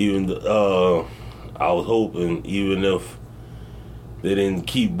 I was hoping even if they didn't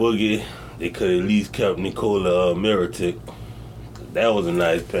keep Boogie, they could at least kept Nikola Mirotic. That was a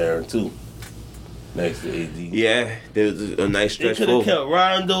nice pairing too. Next to AD. Yeah, there was a nice stretch. They could have kept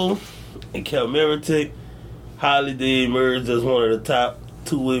Rondo and kept Mirotic. Holiday emerged as one of the top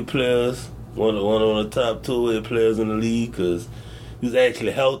two-way players. One of the top two-way players in the league because he was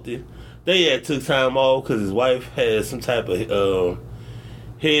actually healthy. They had took time off because his wife had some type of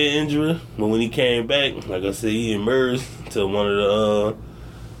head injury. But when he came back, like I said, he emerged to one of the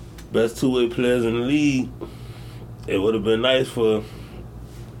best two-way players in the league. It would have been nice for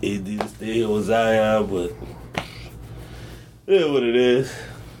AD to stay here with Zion, but it is what it is.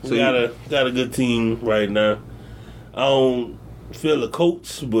 We got a good team right now. I don't feel a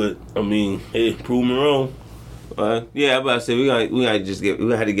coach, but I mean, hey, prove me wrong. Yeah, I'm about to say we had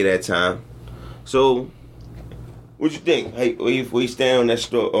to get that time. So What you think? Hey, where you stand on that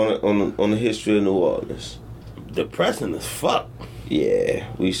story on the history of New Orleans? Depressing as fuck. Yeah,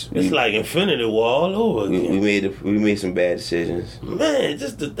 it's like Infinity War all over again. We made some bad decisions. Man,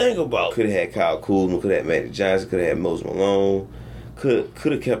 just to think about. Could have had Kyle Kuzma, could have had Magic Johnson, could have had Moses Malone. Could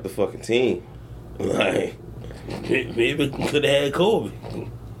have kept the fucking team. Like, maybe could have had Kobe.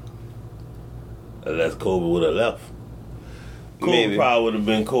 Unless Kobe would have left. Kobe probably would have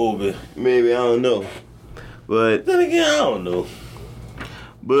been Kobe. Maybe, I don't know. But then again, I don't know.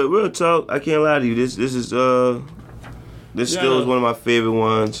 But real talk, I can't lie to you. This is still is one of my favorite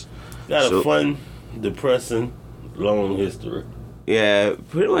ones. Got a fun, depressing, long history. Yeah,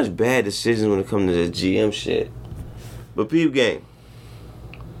 pretty much bad decisions when it comes to the GM shit. But peep game.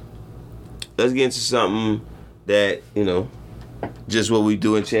 Let's get into something that, just what we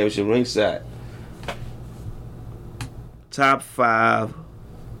do in Championship Ringside. Top 5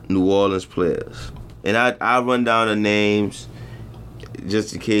 New Orleans players. And I'll run down the names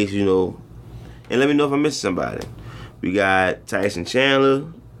just in case, and let me know if I missed somebody. We got Tyson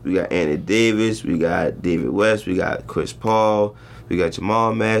Chandler, we got Anthony Davis, we got David West, we got Chris Paul, we got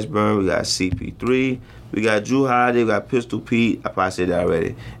Jamal Mashburn, we got CP3, we got Drew Holiday, we got Pistol Pete, I probably said that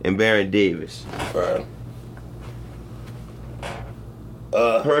already, and Baron Davis. Right.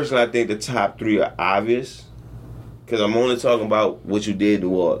 Personally, I think the top 3 are obvious. Because I'm only talking about what you did in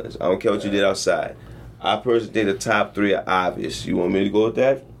New Orleans. I don't care what you did outside. I personally think the top 3 are obvious. You want me to go with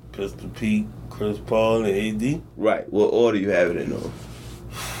that? Pistol Pete, Chris Paul, and AD? Right. What order you have it in, though?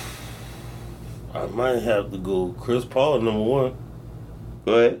 I might have to go Chris Paul, number 1.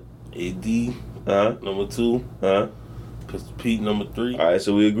 Go ahead. AD, number 2. Pistol Pete, number 3. All right,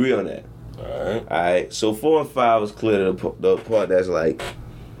 so we agree on that. All right, so 4 and 5 was clear the part that's like,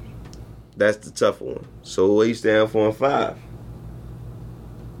 that's the tough one. So where you stand 4 and 5?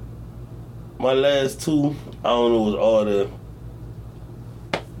 My last 2, I don't know, was all the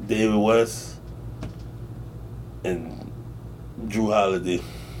David West and Drew Holiday.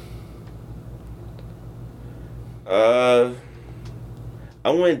 I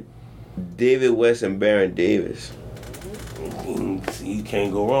went David West and Baron Davis. You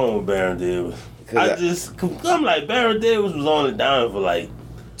can't go wrong with Baron Davis. I'm like, Baron Davis was only down for like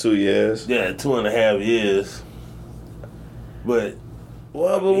 2 years. Yeah, 2.5 years. But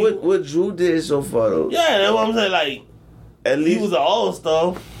what Drew did so far though? Yeah, that's what I'm saying. Like, at least he was an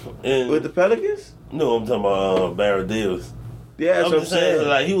all-star with the Pelicans. No, I'm talking about Baron Davis. Yeah, that's what I'm saying.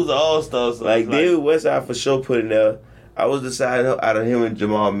 Like, he was an all-star. So like David West, I for sure put in there. I was deciding out of him and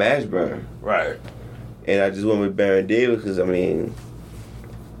Jamal Mashburn. Right. And I just went with Baron Davis because I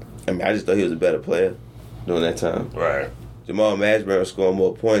just thought he was a better player during that time. Right. Jamal Mashburn was scoring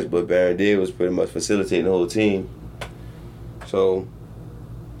more points, but Baron Davis was pretty much facilitating the whole team. So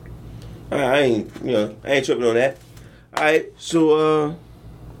I ain't tripping on that. All right, so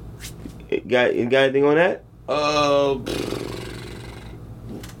got anything on that?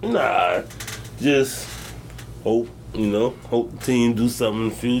 Nah, just hope the team do something in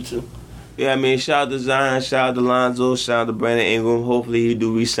the future. Yeah, shout out to Zion, shout out to Lonzo, shout out to Brandon Ingram. Hopefully he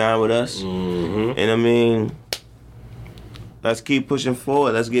do re-sign with us. Mm-hmm. And let's keep pushing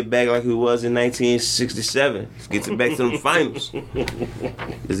forward. Let's get back like we was in 1967. Let's get back to them finals.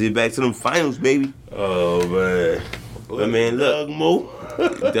 Let's get back to them finals, baby. Oh, man. But, man, look.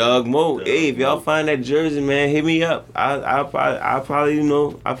 Doug Moe. Hey, if y'all find that jersey, man, hit me up. I'll probably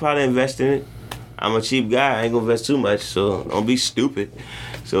invest in it. I'm a cheap guy. I ain't gonna invest too much, so don't be stupid.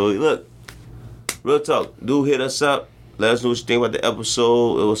 So, look, real talk. Do hit us up. Let us know what you think about the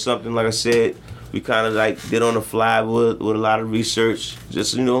episode. It was something, like I said, we kind of like did on the fly with a lot of research.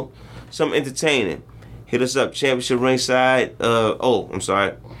 Just, something entertaining. Hit us up, Championship Ringside. I'm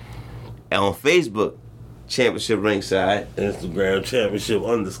sorry. On Facebook, Championship Ringside. Instagram,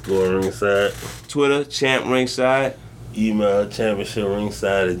 Championship_Ringside. Twitter, Champ Ringside. Email,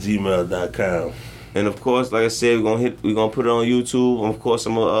 ChampionshipRingside@gmail.com. And of course, like I said, we're gonna put it on YouTube. Of course,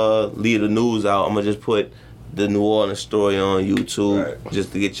 I'm gonna leave the news out. I'm gonna just put the New Orleans story on YouTube, right,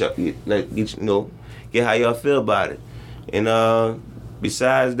 just to get how y'all feel about it. And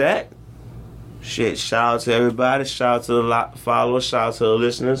besides that, shit, shout out to everybody. Shout out to the followers. Shout out to the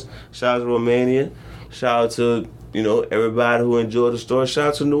listeners. Shout out to Romania. Shout out to everybody who enjoyed the story. Shout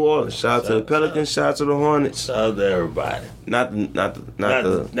out to New Orleans. Shout out to the Pelicans. Shout out to the Hornets. Shout out to everybody. Not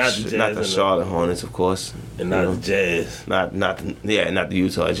the Charlotte Hornets, of course. And not the Jazz. Not the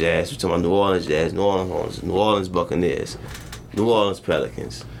Utah Jazz. We're talking about New Orleans Jazz, New Orleans Hornets, New Orleans Buccaneers, New Orleans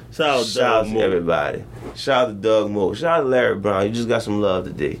Pelicans. Shout out to everybody. Shout out to Doug Moe. Shout out to Larry Brown. You just got some love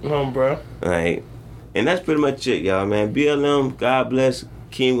today. Come on, bro. All right. And that's pretty much it, y'all, man. BLM, God bless.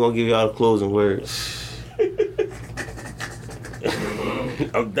 Keem gonna give y'all the closing words.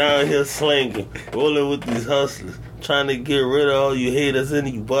 I'm down here slinging, rolling with these hustlers, trying to get rid of all you haters and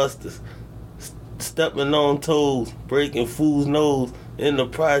you busters. Stepping on toes, breaking fools' nose in the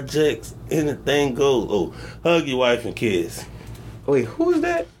projects, anything goes. Oh, hug your wife and kids. Wait, who's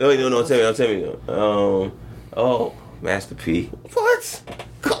that? Oh, wait, no, tell me. Oh, Master P. What?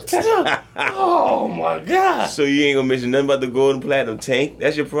 Oh my God! So you ain't gonna mention nothing about the gold and platinum tank?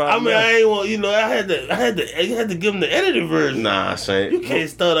 That's your problem. I mean, I ain't want. I had to give him the edited version. Nah, son. You can't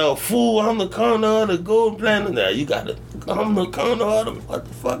start out fool. I'm the corner of the gold and platinum. Now you gotta. I'm the corner of the what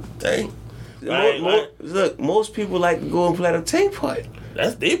the fuck thing. Look, most people like the gold and platinum tank part.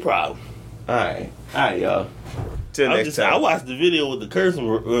 That's their problem. All right, y'all. Till next time. I watched the video with the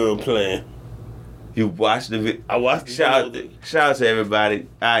cursing playing. You watched the video? I watched the video. Shout out to everybody.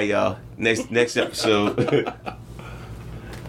 All right, y'all. Next episode.